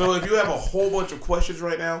 So if you have a whole bunch of questions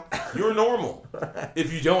right now, you're normal.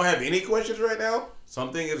 If you don't have any questions right now,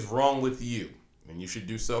 something is wrong with you, and you should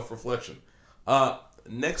do self-reflection.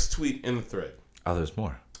 Next tweet in the thread. Oh, there's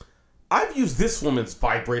more. I've used this woman's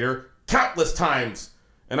vibrator countless times,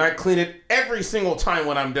 and I clean it every single time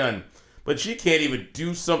when I'm done. But she can't even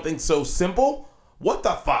do something so simple? What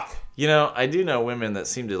the fuck? You know, I do know women that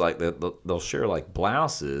seem to like they'll share like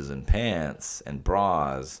blouses and pants and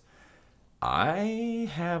bras. I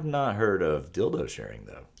have not heard of dildo sharing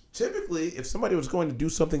though. Typically, if somebody was going to do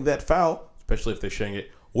something that foul, especially if they're sharing it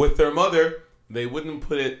with their mother, they wouldn't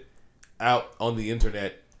put it out on the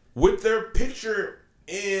internet with their picture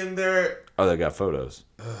in their... Oh, they got photos.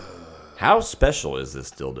 How special is this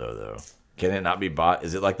dildo though? Can it not be bought?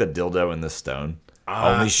 Is it like the dildo in the stone?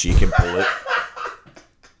 Only she can pull it.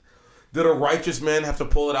 Did a righteous man have to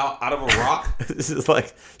pull it out of a rock? This is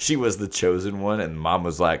like she was the chosen one, and mom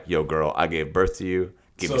was like, "Yo, girl, I gave birth to you.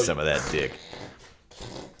 Give me some of that dick."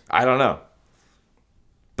 I don't know,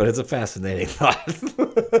 but it's a fascinating thought.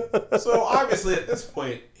 So obviously, at this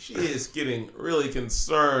point, she is getting really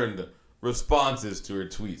concerned responses to her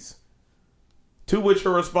tweets. To which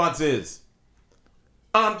her response is,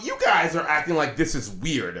 "You guys are acting like this is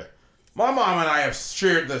weird. My mom and I have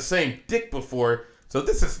shared the same dick before. So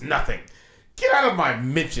this is nothing. Get out of my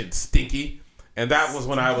mention, stinky." And that was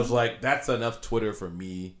when I was like, that's enough Twitter for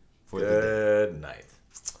me for the day. Good night.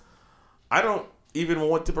 I don't even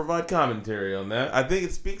want to provide commentary on that. I think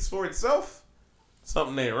it speaks for itself.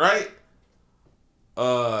 Something ain't right.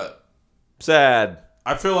 Sad.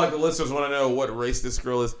 I feel like the listeners want to know what race this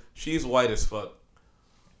girl is. She's white as fuck.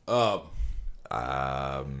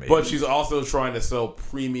 Maybe. But she's also trying to sell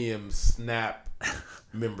premium Snap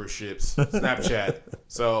memberships, Snapchat.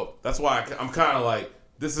 So that's why I'm kind of like,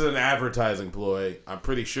 this is an advertising ploy, I'm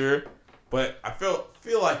pretty sure. But I feel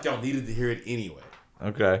like y'all needed to hear it anyway.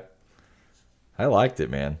 Okay. I liked it,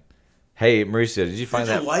 man. Hey, Mauricio, did you find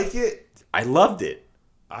that? Did you like it? I loved it.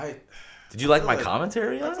 Did you like my like,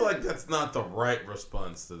 commentary on I it? feel like that's not the right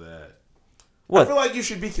response to that. What? I feel like you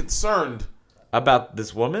should be concerned About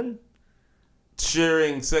this woman?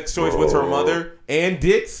 sharing sex toys with her mother and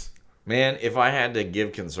dicks. Man, if I had to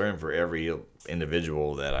give concern for every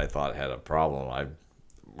individual that I thought had a problem,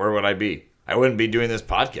 where would I be? I wouldn't be doing this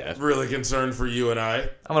podcast. Really concerned for you and I.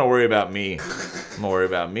 I'm going to worry about me. I'm going to worry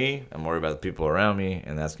about me. I'm going to worry about the people around me,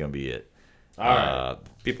 and that's going to be it. All right.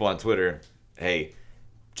 People on Twitter, hey,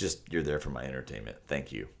 you're there for my entertainment.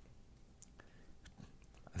 Thank you.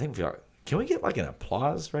 I think can we get like an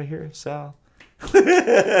applause right here, Sal? I'm gonna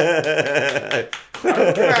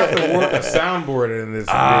have to work a soundboard in this.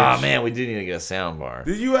 Ah, bitch. man, we do need to get a sound bar.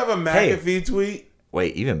 Did you have a McAfee tweet?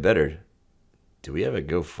 Wait, even better. Do we have a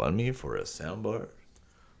GoFundMe for a sound bar?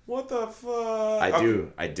 What the fuck? I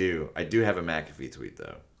do have a McAfee tweet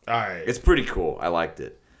though. All right. It's pretty cool. I liked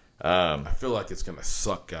it. I feel like it's gonna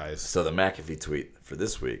suck, guys. So the McAfee tweet for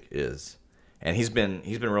this week is, and he's been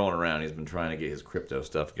rolling around. He's been trying to get his crypto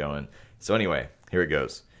stuff going. So anyway, here it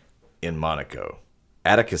goes. In Monaco,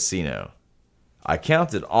 at a casino, I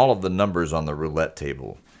counted all of the numbers on the roulette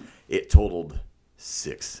table. It totaled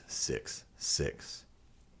 666.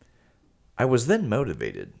 I was then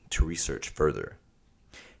motivated to research further.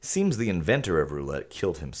 Seems the inventor of roulette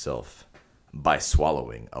killed himself by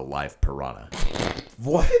swallowing a live piranha.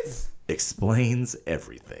 What? Explains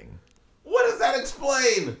everything. What does that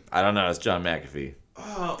explain? I don't know. It's John McAfee.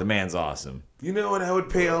 The man's awesome. You know what I would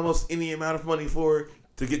pay almost any amount of money for?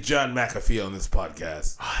 To get John McAfee on this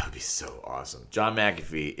podcast. Oh, that would be so awesome. John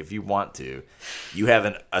McAfee, if you want to, you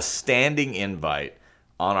have a standing invite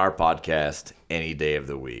on our podcast any day of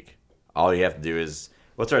the week. All you have to do is,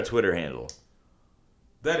 what's our Twitter handle?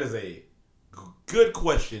 That is a good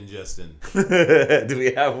question, Justin. Do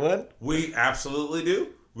we have one? We absolutely do.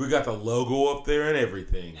 We got the logo up there and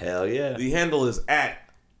everything. Hell yeah. The handle is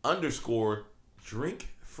 @_drinkfreely.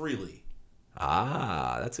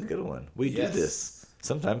 Ah, that's a good one. We do this.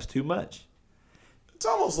 Sometimes too much. It's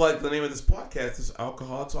almost like the name of this podcast is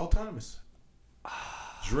Alcoholics Autonomous.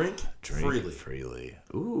 Drink freely.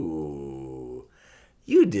 Ooh.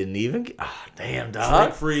 You didn't even... damn, dog.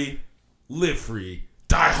 Drink free, live free,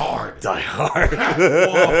 die hard. Die hard.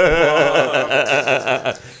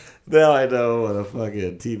 Now I know what a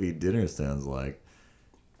fucking TV dinner sounds like.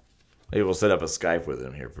 Maybe we'll set up a Skype with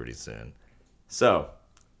him here pretty soon. So,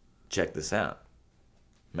 check this out.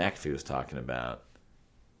 McAfee was talking about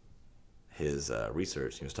his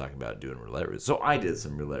research. He was talking about doing roulette research. So I did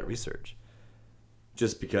some roulette research.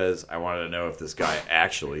 Just because I wanted to know if this guy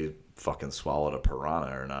actually fucking swallowed a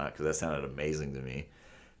piranha or not, because that sounded amazing to me.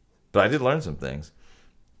 But I did learn some things.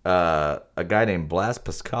 A guy named Blas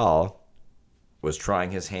Pascal was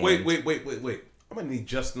trying his hand. Wait. I'm going to need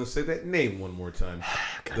Justin to say that name one more time.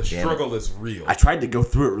 The struggle is real. I tried to go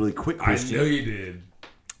through it really quick, Christian. I know you did.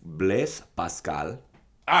 Blaise Pascal.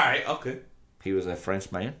 All right, okay. He was a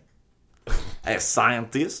Frenchman, a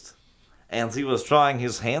scientist, and he was trying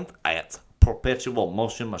his hand at perpetual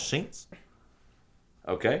motion machines.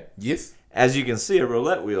 Okay? Yes. As you can see, a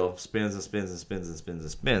roulette wheel spins and spins and spins and spins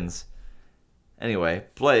and spins. Anyway,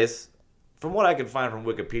 Blaise, from what I could find from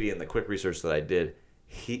Wikipedia and the quick research that I did,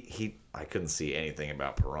 I couldn't see anything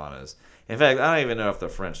about piranhas. In fact, I don't even know if the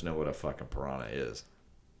French know what a fucking piranha is.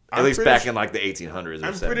 At least back in like the 1800s or 1700s.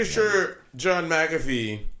 I'm pretty sure John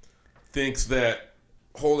McAfee thinks that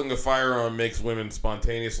holding a firearm makes women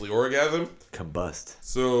spontaneously orgasm. Combust.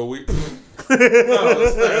 So we... No,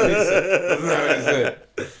 that's not what he said.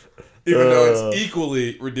 Even though it's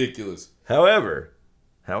equally ridiculous. However,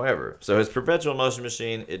 so his perpetual motion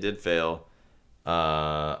machine, it did fail.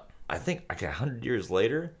 I think 100 years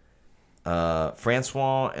later,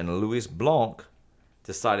 Francois and Louis Blanc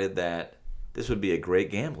decided that this would be a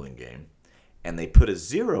great gambling game, and they put a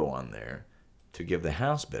 0 on there to give the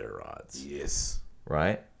house better odds. Yes.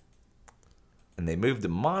 Right? And they moved to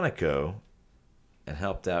Monaco and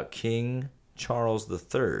helped out King Charles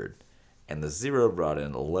III, and the 0 brought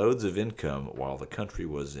in loads of income while the country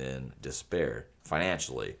was in despair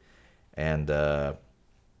financially. And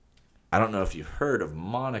I don't know if you've heard of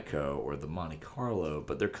Monaco or the Monte Carlo,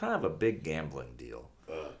 but they're kind of a big gambling deal.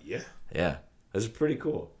 Yeah. Yeah. This is pretty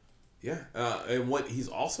cool. Yeah. And what he's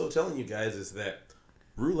also telling you guys is that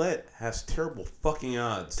roulette has terrible fucking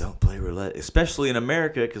odds. Don't play roulette, especially in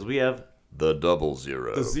America, because we have the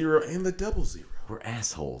 00. The 0 and the 00. We're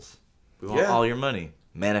assholes. We want all your money.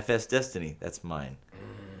 Manifest destiny. That's mine.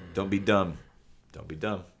 Don't be dumb. Don't be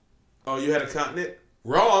dumb. Oh, you had a continent?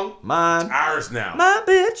 Wrong. Mine. It's ours now. My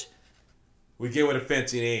bitch. We gave it a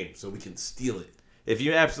fancy name so we can steal it. If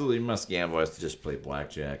you absolutely must gamble, it's to just play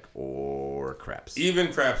blackjack or craps.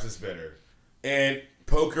 Even craps is better. And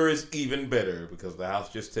poker is even better because the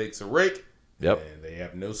house just takes a rake. Yep. And they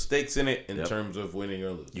have no stakes in it in terms of winning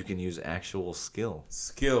or losing. You can use actual skill.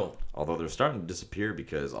 Although they're starting to disappear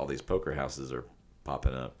because all these poker houses are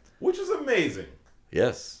popping up. Which is amazing.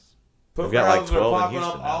 Yes. Poker houses are popping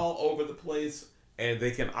up all over the place. And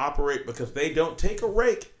they can operate because they don't take a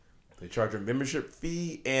rake. They charge a membership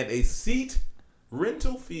fee and a seat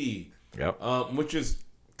rental fee. Yep. Which is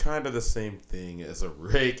kind of the same thing as a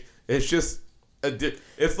rake. It's just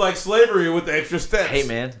it's like slavery with the extra steps. Hey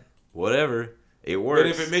man, whatever. It works. But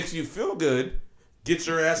if it makes you feel good, get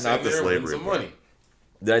your ass out there and win some money.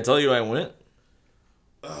 Did I tell you I went?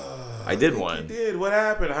 I did one. You did. What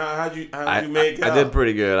happened? How'd you make out? I did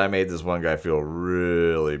pretty good. I made this one guy feel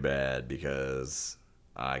really bad because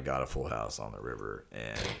I got a full house on the river,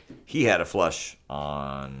 and he had a flush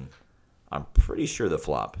on, I'm pretty sure, the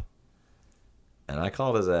flop. And I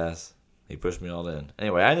called his ass. He pushed me all in.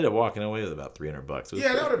 Anyway, I ended up walking away with about $300.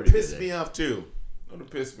 Yeah, that would have pissed me off too.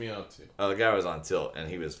 Oh, the guy was on tilt, and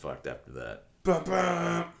he was fucked after that.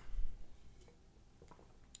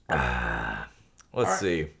 Let's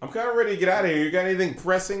see. I'm kind of ready to get out of here. You got anything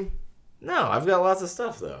pressing? No, I've got lots of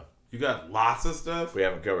stuff, though. You got lots of stuff? We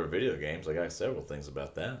haven't covered video games. I got several things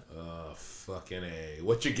about that. Oh, fucking A.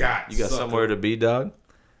 What you got? You got somewhere to be, dog?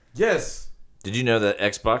 Yes. Did you know that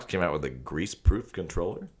Xbox came out with a grease-proof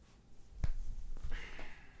controller?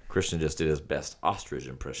 Christian just did his best ostrich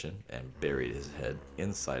impression and buried his head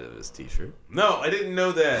inside of his t-shirt. No, I didn't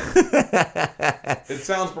know that. It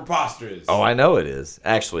sounds preposterous. Oh, I know it is.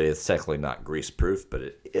 Actually, it's technically not grease-proof, but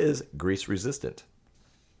it is grease-resistant.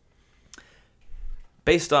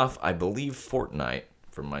 Based off, I believe, Fortnite,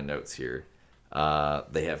 from my notes here,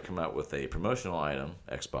 they have come out with a promotional item,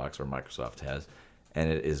 Xbox or Microsoft has,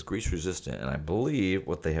 and it is grease-resistant. And I believe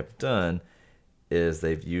what they have done is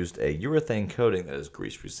they've used a urethane coating that is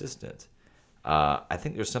grease-resistant. I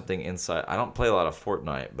think there's something inside. I don't play a lot of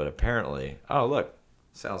Fortnite, but apparently... Oh, look.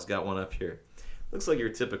 Sal's got one up here. Looks like your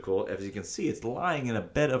typical. As you can see, it's lying in a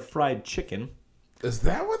bed of fried chicken. Is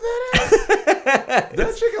that what that is?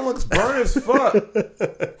 That chicken looks burnt as fuck.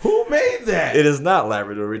 Who made that? It is not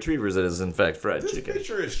Labrador Retrievers. It is, in fact, fried chicken. This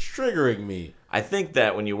picture is triggering me. I think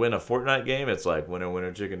that when you win a Fortnite game, it's like winner,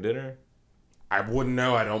 winner, chicken dinner. I wouldn't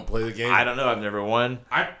know. I don't play the game. I don't know. I've never won.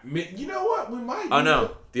 You know what? We might. Oh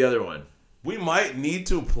no, the other one. We might need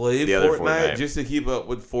to play Fortnite just to keep up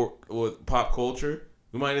with pop culture.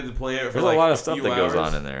 We might need to play it for There's a lot of stuff that goes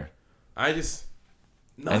on in there.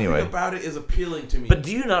 Nothing about it is appealing to me. But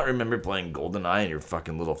do you not remember playing GoldenEye and your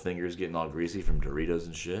fucking little fingers getting all greasy from Doritos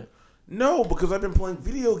and shit? No, because I've been playing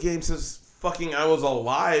video games since fucking I was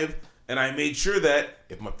alive, and I made sure that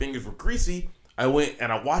if my fingers were greasy, I went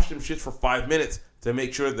and I washed them shits for 5 minutes to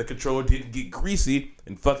make sure the controller didn't get greasy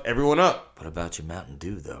and fuck everyone up. What about your Mountain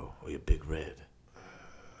Dew, though, or your Big Red?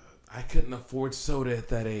 I couldn't afford soda at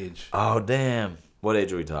that age. Oh, damn. What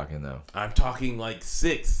age are we talking, though? I'm talking like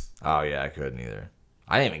 6. Oh, yeah, I couldn't either.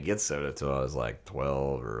 I didn't even get soda till I was like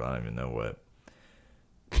 12 or I don't even know what.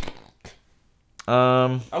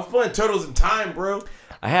 I was playing Turtles in Time, bro.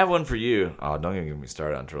 I have one for you. Oh, don't even get me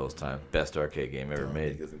started on Turtles Time. Best arcade game ever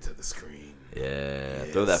made. Goes into the screen. Yeah, yes.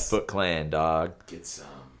 Throw that Foot Clan, dog. Get some.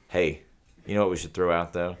 Hey, you know what we should throw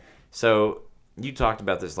out, though? So, you talked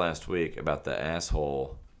about this last week, about the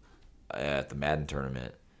asshole at the Madden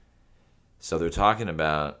tournament. So, they're talking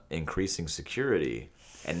about increasing security.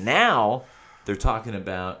 And now, they're talking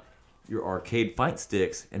about your arcade fight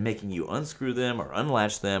sticks and making you unscrew them or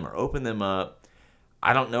unlatch them or open them up.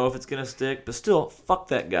 I don't know if it's going to stick, but still, fuck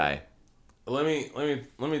that guy. Let me,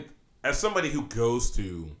 as somebody who goes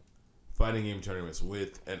to fighting game tournaments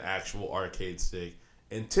with an actual arcade stick,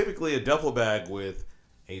 and typically a duffel bag with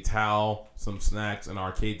a towel, some snacks, an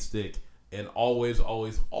arcade stick, and always a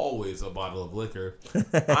bottle of liquor,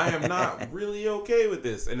 I am not really okay with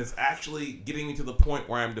this. And it's actually getting me to the point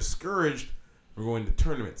where I'm discouraged from going to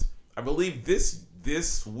tournaments. I believe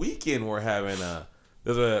this weekend we're having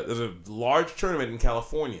there's a large tournament in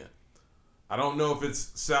California. I don't know if it's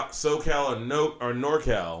SoCal or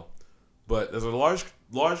NorCal, but there's a large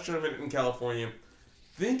tournament in California.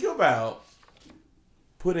 Think about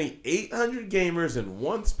putting 800 gamers in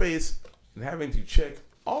one space and having to check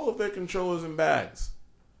all of their controllers and bags.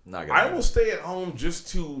 I will stay at home just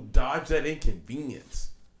to dodge that inconvenience.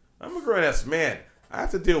 I'm a grown-ass man. I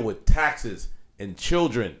have to deal with taxes and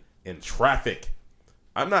children and traffic.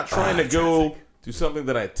 I'm not trying to go to something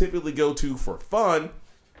that I typically go to for fun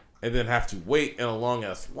and then have to wait in a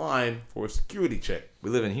long-ass line for a security check. We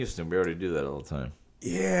live in Houston. We already do that all the time.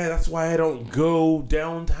 Yeah, that's why I don't go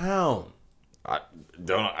downtown. I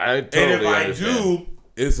totally and if I understand. do,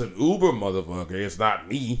 it's an Uber motherfucker. It's not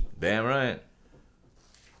me. Damn right.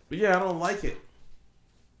 But yeah, I don't like it.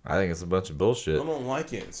 I think it's a bunch of bullshit. I don't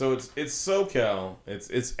like it. So it's SoCal. It's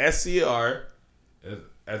SCR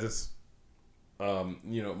as it's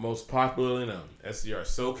most popularly known. SCR,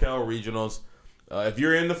 SoCal Regionals. If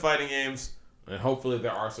you're into fighting games, and hopefully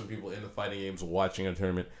there are some people into fighting games watching a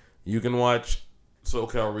tournament, you can watch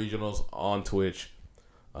SoCal Regionals on Twitch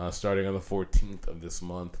starting on the 14th of this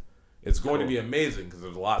month. It's going to be amazing because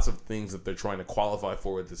there's lots of things that they're trying to qualify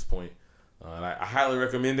for at this point. And I highly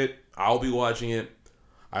recommend it. I'll be watching it.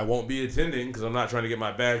 I won't be attending because I'm not trying to get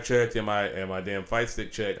my bag checked and my damn fight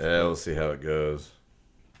stick checked. Yeah, we'll see how it goes.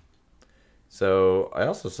 So I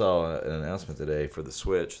also saw an announcement today for the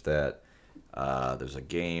Switch that there's a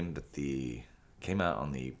game that came out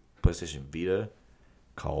on the PlayStation Vita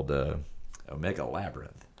called Omega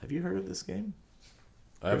Labyrinth. Have you heard of this game?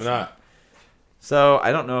 I have not. So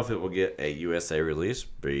I don't know if it will get a USA release.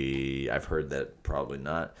 I've heard that probably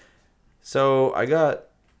not. So I got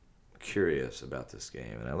curious about this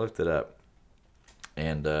game and I looked it up,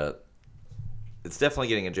 and it's definitely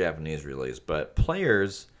getting a Japanese release. But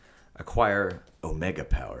players acquire Omega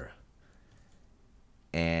power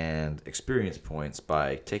and experience points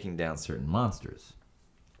by taking down certain monsters,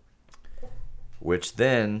 which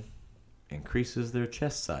then increases their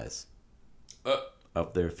chest size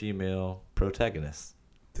of their female protagonists.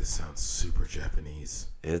 This sounds super Japanese.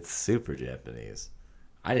 It's super Japanese.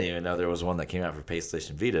 I didn't even know there was one that came out for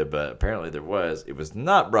PlayStation Vita, but apparently there was. It was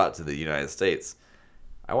not brought to the United States.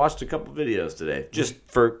 I watched a couple videos today just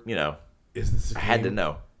for, Is this a I game? had to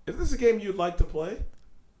know. Is this a game you'd like to play?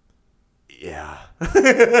 Yeah.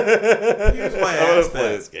 Here's why I asked play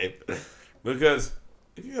that. this game. Because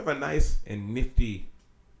if you have a nice and nifty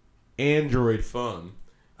Android phone,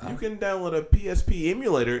 you can download a PSP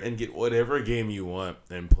emulator and get whatever game you want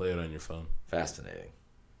and play it on your phone. Fascinating.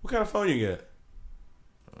 What kind of phone you get?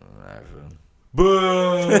 iPhone. Boo!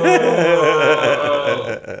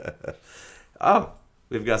 Oh,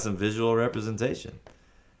 we've got some visual representation.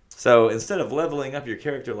 So instead of leveling up your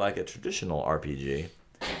character like a traditional RPG,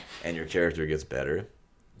 and your character gets better,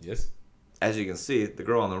 Yes. as you can see, the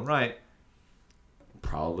girl on the right,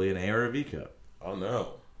 probably an A or a V cup. Oh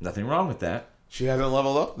no. Nothing wrong with that. She hasn't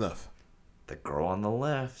leveled up enough. The girl on the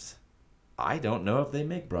left, I don't know if they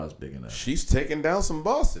make bras big enough. She's taking down some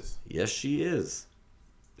bosses. Yes, she is.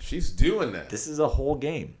 She's doing that. This is a whole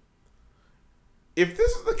game. If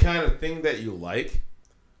this is the kind of thing that you like,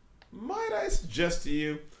 might I suggest to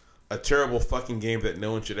you a terrible fucking game that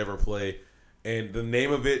no one should ever play, and the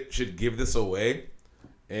name of it should give this away.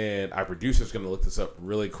 And our producer's going to look this up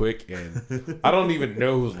really quick, and I don't even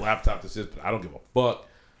know whose laptop this is, but I don't give a fuck.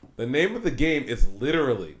 The name of the game is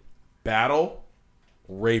literally Battle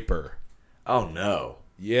Raper. Oh, no.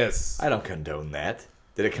 Yes. I don't condone that.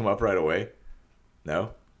 Did it come up right away?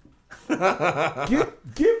 No?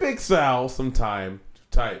 Give Big Sal some time to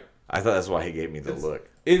type. I thought that's why he gave me the look.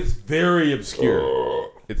 It's very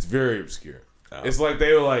obscure. It's very obscure. Oh. It's like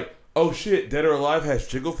they were like, oh shit, Dead or Alive has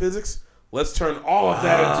jiggle physics? Let's turn all of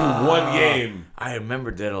that into one game. I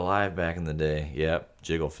remember Dead or Alive back in the day. Yep,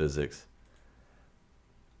 jiggle physics.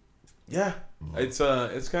 Yeah, it's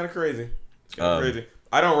kind of crazy. It's kind of crazy.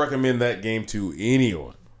 I don't recommend that game to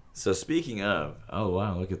anyone. So speaking of, oh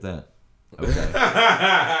wow, look at that. Okay. Okay.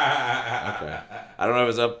 I don't know if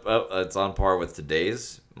it's up. It's on par with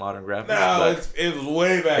today's modern graphics. No, it's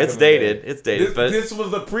way back. It's dated. It's dated. This was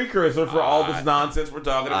the precursor for all this nonsense we're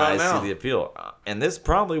talking about now. I see the appeal, and this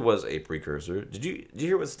probably was a precursor. Did you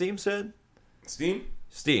hear what Steam said?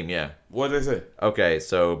 Steam, yeah. What did they say? Okay,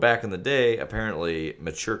 so back in the day, apparently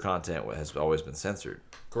mature content has always been censored.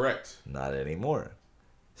 Correct. Not anymore.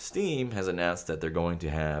 Steam has announced that they're going to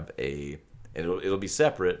have it'll be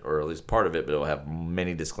separate, or at least part of it, but it'll have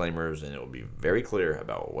many disclaimers, and it will be very clear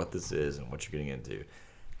about what this is and what you're getting into.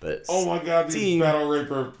 But oh my god, these Battle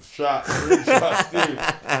Raper screenshots, dude!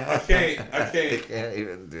 I can't. I can't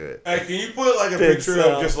even do it. Hey, can you put like a picture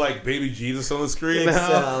of just like baby Jesus on the screen now?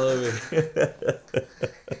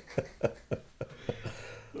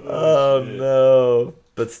 Oh no!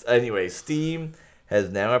 But anyway, Steam has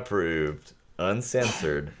now approved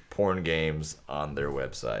uncensored porn games on their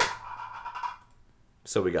website.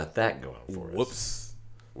 So we got that going for us. Whoops.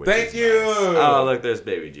 Thank you. Nice. Oh, look, there's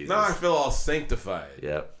baby Jesus. Now I feel all sanctified.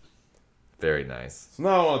 Yep. Very nice. So now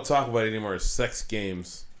I don't want to talk about any more sex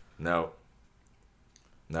games. No.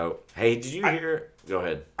 Hey, did you hear? Go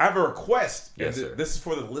ahead. I have a request. Yes, sir. This is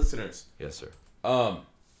for the listeners. Yes, sir.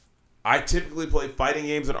 I typically play fighting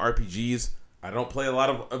games and RPGs. I don't play a lot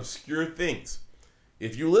of obscure things.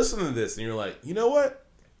 If you listen to this and you're like, you know what?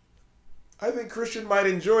 I think Christian might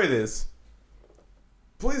enjoy this.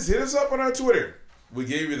 Please hit us up on our Twitter. We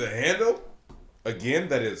gave you the handle. Again,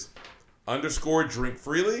 that is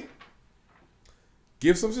 _drinkfreely.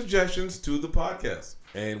 Give some suggestions to the podcast.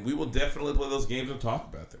 And we will definitely play those games and talk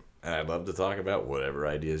about them. And I'd love to talk about whatever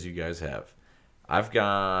ideas you guys have. I've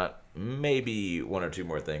got maybe one or two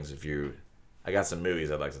more things I got some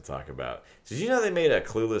movies I'd like to talk about. Did you know they made a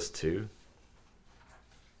Clueless 2?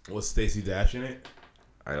 Was Stacey Dash in it?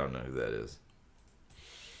 I don't know who that is.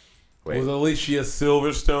 Wait. Was Alicia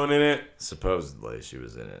Silverstone in it? Supposedly she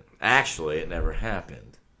was in it. Actually, it never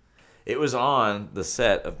happened. It was on the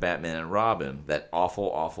set of Batman and Robin, that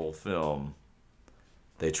awful, awful film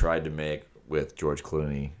they tried to make with George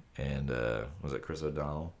Clooney and, was it Chris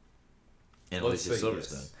O'Donnell? And Alicia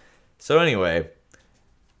Silverstone. Yes. So anyway,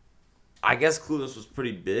 I guess Clueless was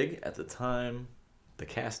pretty big at the time the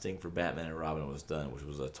casting for Batman and Robin was done, which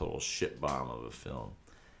was a total shit bomb of a film.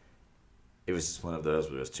 It was just one of those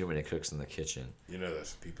where there's too many cooks in the kitchen. You know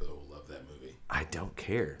there's people who love that movie. I don't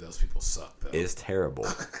care. Those people suck, though. It's terrible.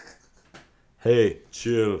 Hey,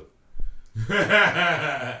 chill.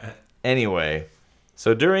 Anyway,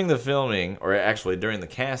 so during the filming, or actually during the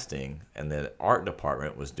casting, and the art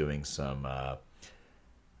department was doing some,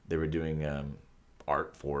 they were doing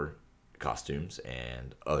art for costumes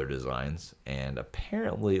and other designs, and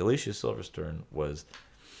apparently Alicia Silverstone was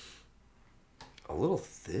a little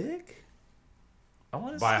thick. I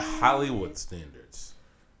want to by Hollywood standards.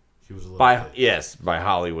 She was a little thick. Yes, by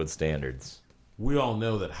Hollywood standards. We all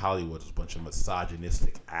know that Hollywood is a bunch of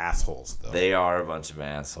misogynistic assholes, though. They are a bunch of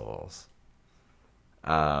assholes.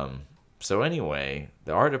 So anyway,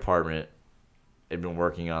 the art department had been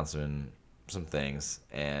working on some things,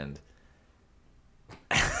 and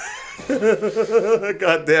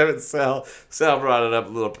God damn it, Sal. Sal brought it up a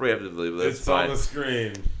little preemptively, but it's fine. On the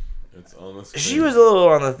screen. It's on the screen. She was a little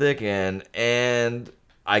on the thick end, and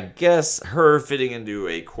I guess her fitting into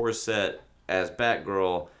a corset as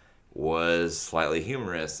Batgirl was slightly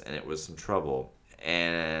humorous, and it was some trouble.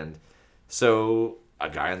 And so a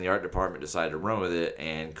guy in the art department decided to run with it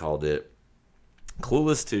and called it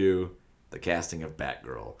Clueless 2, the casting of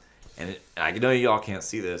Batgirl. And I know y'all can't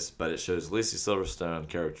see this, but it shows Alicia Silverstone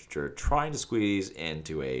caricature trying to squeeze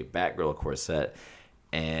into a Batgirl corset,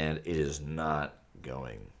 and it is not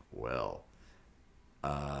going well.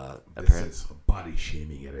 This is body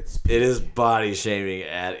shaming at its peak. It is body shaming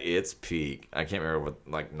at its peak. I can't remember what,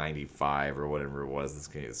 like 95 or whatever it was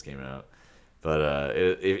this came out. But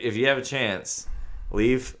if you have a chance,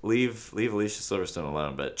 leave Alicia Silverstone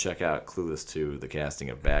alone. But check out Clueless 2, the casting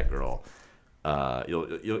of Batgirl.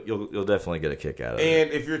 You'll definitely get a kick out of it.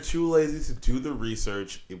 And if you're too lazy to do the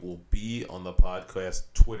research, it will be on the podcast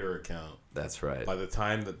Twitter account. That's right. By the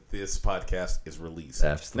time that this podcast is released.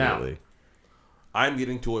 Absolutely. Now, I'm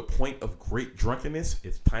getting to a point of great drunkenness.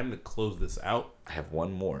 It's time to close this out. I have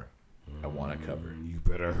one more I want to cover. You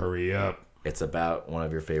better hurry up. It's about one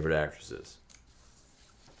of your favorite actresses.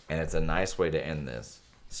 And it's a nice way to end this.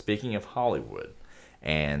 Speaking of Hollywood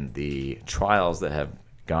and the trials that have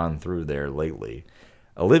gone through there lately,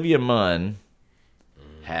 Olivia Munn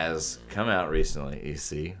has come out recently. You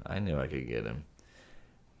see, I knew I could get him.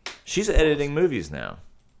 She's editing movies now.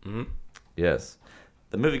 Mm-hmm. Yes.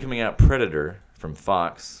 The movie coming out, Predator, from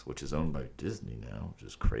Fox, which is owned by Disney now, which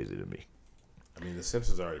is crazy to me. I mean, The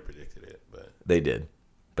Simpsons already predicted it, but They did.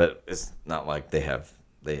 But it's not like they have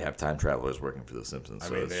time travelers working for The Simpsons,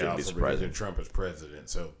 so it shouldn't be surprising. predicted Trump as president,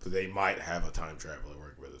 so they might have a time traveler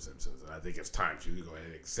working for The Simpsons, and I think it's time to go ahead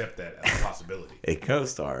and accept that as a possibility. A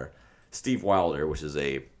co-star, Steve Wilder, which is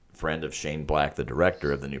a friend of Shane Black, the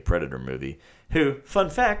director of the new Predator movie, who, fun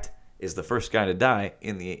fact, is the first guy to die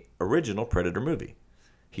in the original Predator movie.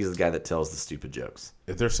 He's the guy that tells the stupid jokes.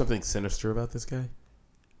 Is there something sinister about this guy?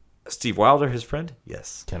 Steve Wilder, his friend?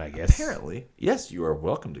 Yes. Can I guess? Apparently. Yes, you are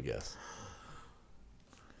welcome to guess.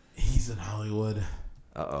 He's in Hollywood.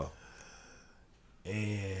 Uh-oh.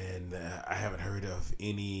 And I haven't heard of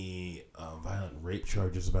any violent rape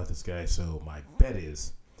charges about this guy, so my bet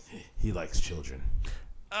is he likes children.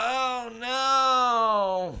 Oh,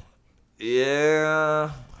 no.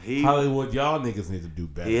 Yeah. Hollywood, y'all niggas need to do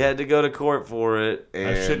better. He had to go to court for it.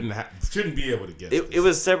 And I shouldn't be able to guess it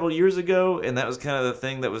was several years ago, and that was kind of the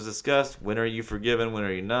thing that was discussed. When are you forgiven? When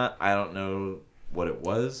are you not? I don't know what it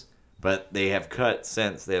was, but they have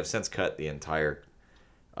since cut the entire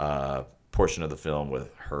portion of the film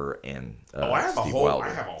with her and Steve Wilder.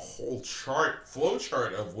 I have a whole flow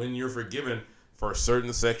chart of when you're forgiven for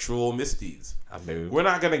certain sexual misdeeds. We're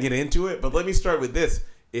not going to get into it, but let me start with this.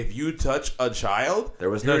 If you touch a child, there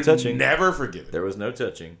was no touching. Never forgiven. There was no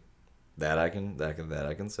touching. That I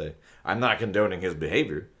can say. I'm not condoning his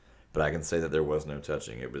behavior, but I can say that there was no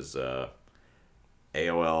touching. It was AOL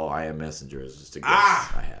IM Messenger is just a guess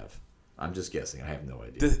I have. I'm just guessing. I have no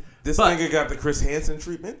idea. This nigga got the Chris Hansen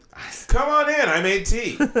treatment? Come on in. I made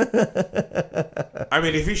tea. I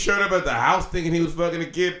mean, if he showed up at the house thinking he was fucking a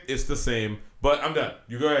kid, it's the same. But I'm done.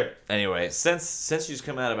 You go ahead. Anyway, since she's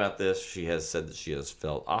come out about this, she has said that she has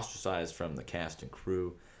felt ostracized from the cast and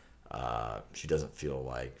crew. She doesn't feel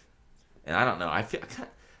like, and I don't know. I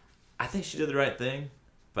think she did the right thing,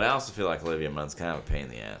 but I also feel like Olivia Munn's kind of a pain in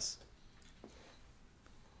the ass.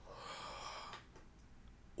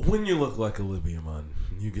 When you look like Olivia Munn,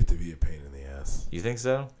 you get to be a pain in the ass. You think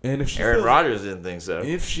so? And if Aaron Rodgers didn't think so.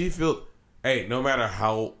 If she feels, hey, no matter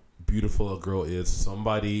how beautiful a girl is,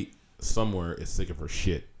 somebody somewhere is sick of her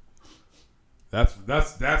shit.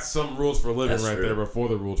 That's some rules for living there before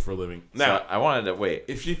the rules for living. Now, so I wanted to wait.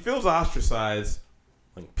 If she feels ostracized,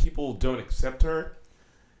 like people don't accept her,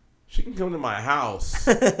 she can come to my house,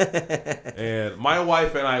 and my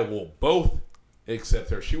wife and I will both accept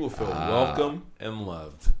her. She will feel welcome and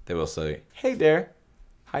loved. They will say, "Hey there,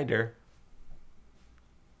 hi there."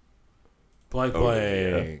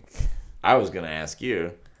 Blank. I was gonna ask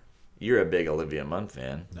you. You're a big Olivia Munn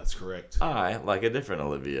fan. That's correct. I like a different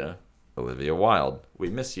Olivia Wilde. We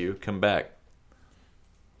miss you. Come back.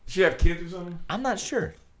 Does she have kids or something? I'm not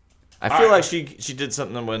sure. I feel like she did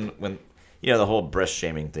something when the whole breast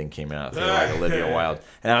shaming thing came out. I feel like Olivia Wilde,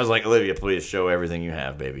 and I was like, Olivia, please show everything you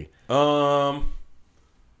have, baby.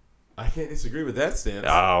 I can't disagree with that stance.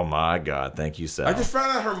 Oh my God, thank you, Sal. I just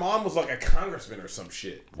found out her mom was like a congressman or some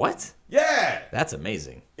shit. What? Yeah. That's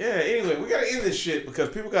amazing. Yeah, anyway, we gotta end this shit because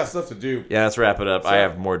people got stuff to do. Yeah, let's wrap it up. So, I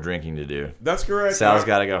have more drinking to do. That's correct. Sal's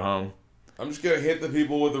got to go home. I'm just gonna hit the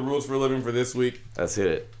people with the rules for living for this week. Let's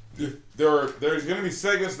hit it. There's gonna be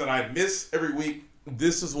segments that I miss every week.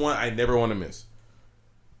 This is one I never want to miss.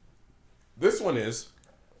 This one is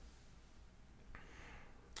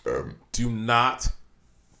do not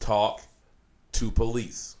talk to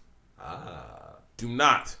police. Do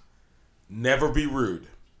not. Never be rude.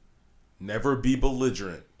 Never be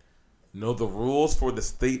belligerent. Know the rules for the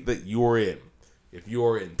state that you're in. If you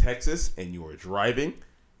are in Texas and you are driving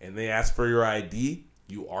and they ask for your ID,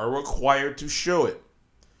 you are required to show it.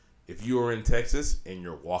 If you are in Texas and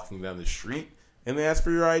you're walking down the street and they ask for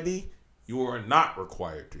your ID, you are not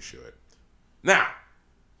required to show it. Now,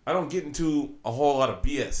 I don't get into a whole lot of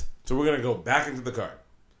BS. So we're going to go back into the car.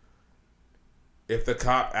 If the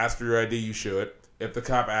cop asks for your ID, you show it. If the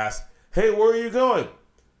cop asks, hey, where are you going?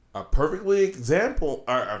 A perfect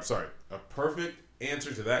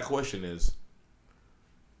answer to that question is,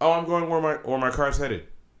 oh, I'm going where my car's headed.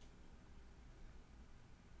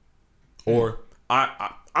 Or,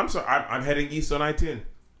 I'm sorry, I'm heading east on I-10.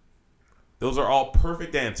 Those are all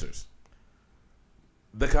perfect answers.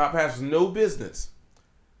 The cop has no business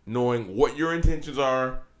knowing what your intentions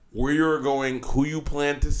are, where you're going, who you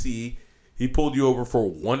plan to see. He pulled you over for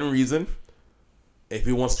one reason. If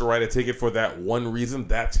he wants to write a ticket for that one reason,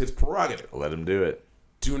 that's his prerogative. Let him do it.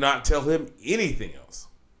 Do not tell him anything else.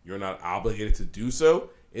 You're not obligated to do so.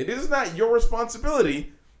 It is not your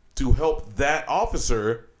responsibility to help that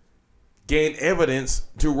officer gain evidence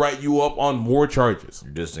to write you up on more charges.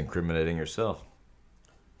 You're just incriminating yourself.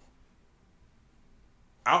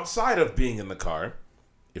 Outside of being in the car,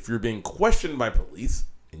 if you're being questioned by police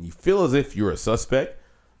and you feel as if you're a suspect,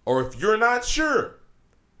 or if you're not sure,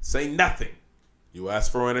 say nothing. You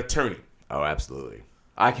ask for an attorney. Oh, absolutely.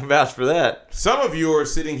 I can vouch for that. Some of you are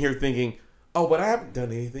sitting here thinking, oh, but I haven't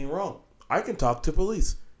done anything wrong. I can talk to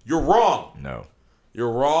police. You're wrong. No.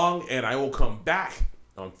 You're wrong, and I will come back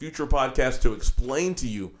on future podcasts to explain to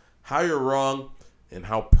you how you're wrong and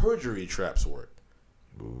how perjury traps work.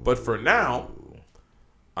 Ooh. But for now,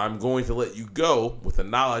 I'm going to let you go with the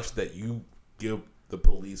knowledge that you give the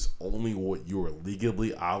police only what you are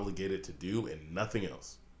legally obligated to do and nothing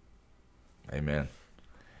else. Amen.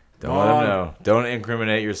 Don't let them know. Don't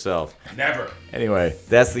incriminate yourself. Never. Anyway,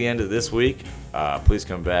 that's the end of this week. Please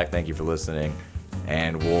come back. Thank you for listening.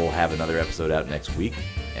 And we'll have another episode out next week.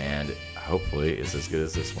 And hopefully it's as good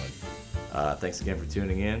as this one. Thanks again for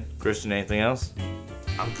tuning in. Christian, anything else?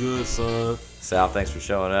 I'm good, son. Sal, thanks for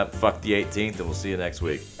showing up. Fuck the 18th, and we'll see you next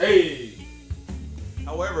week. Hey!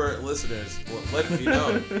 However, listeners, let me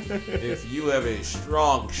know if you have a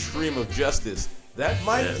strong stream of justice that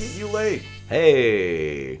might get you laid.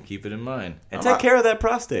 Hey, keep it in mind. And take care of that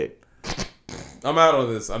prostate. I'm out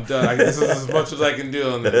on this. I'm done. This is as much as I can do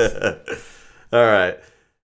on this. All right.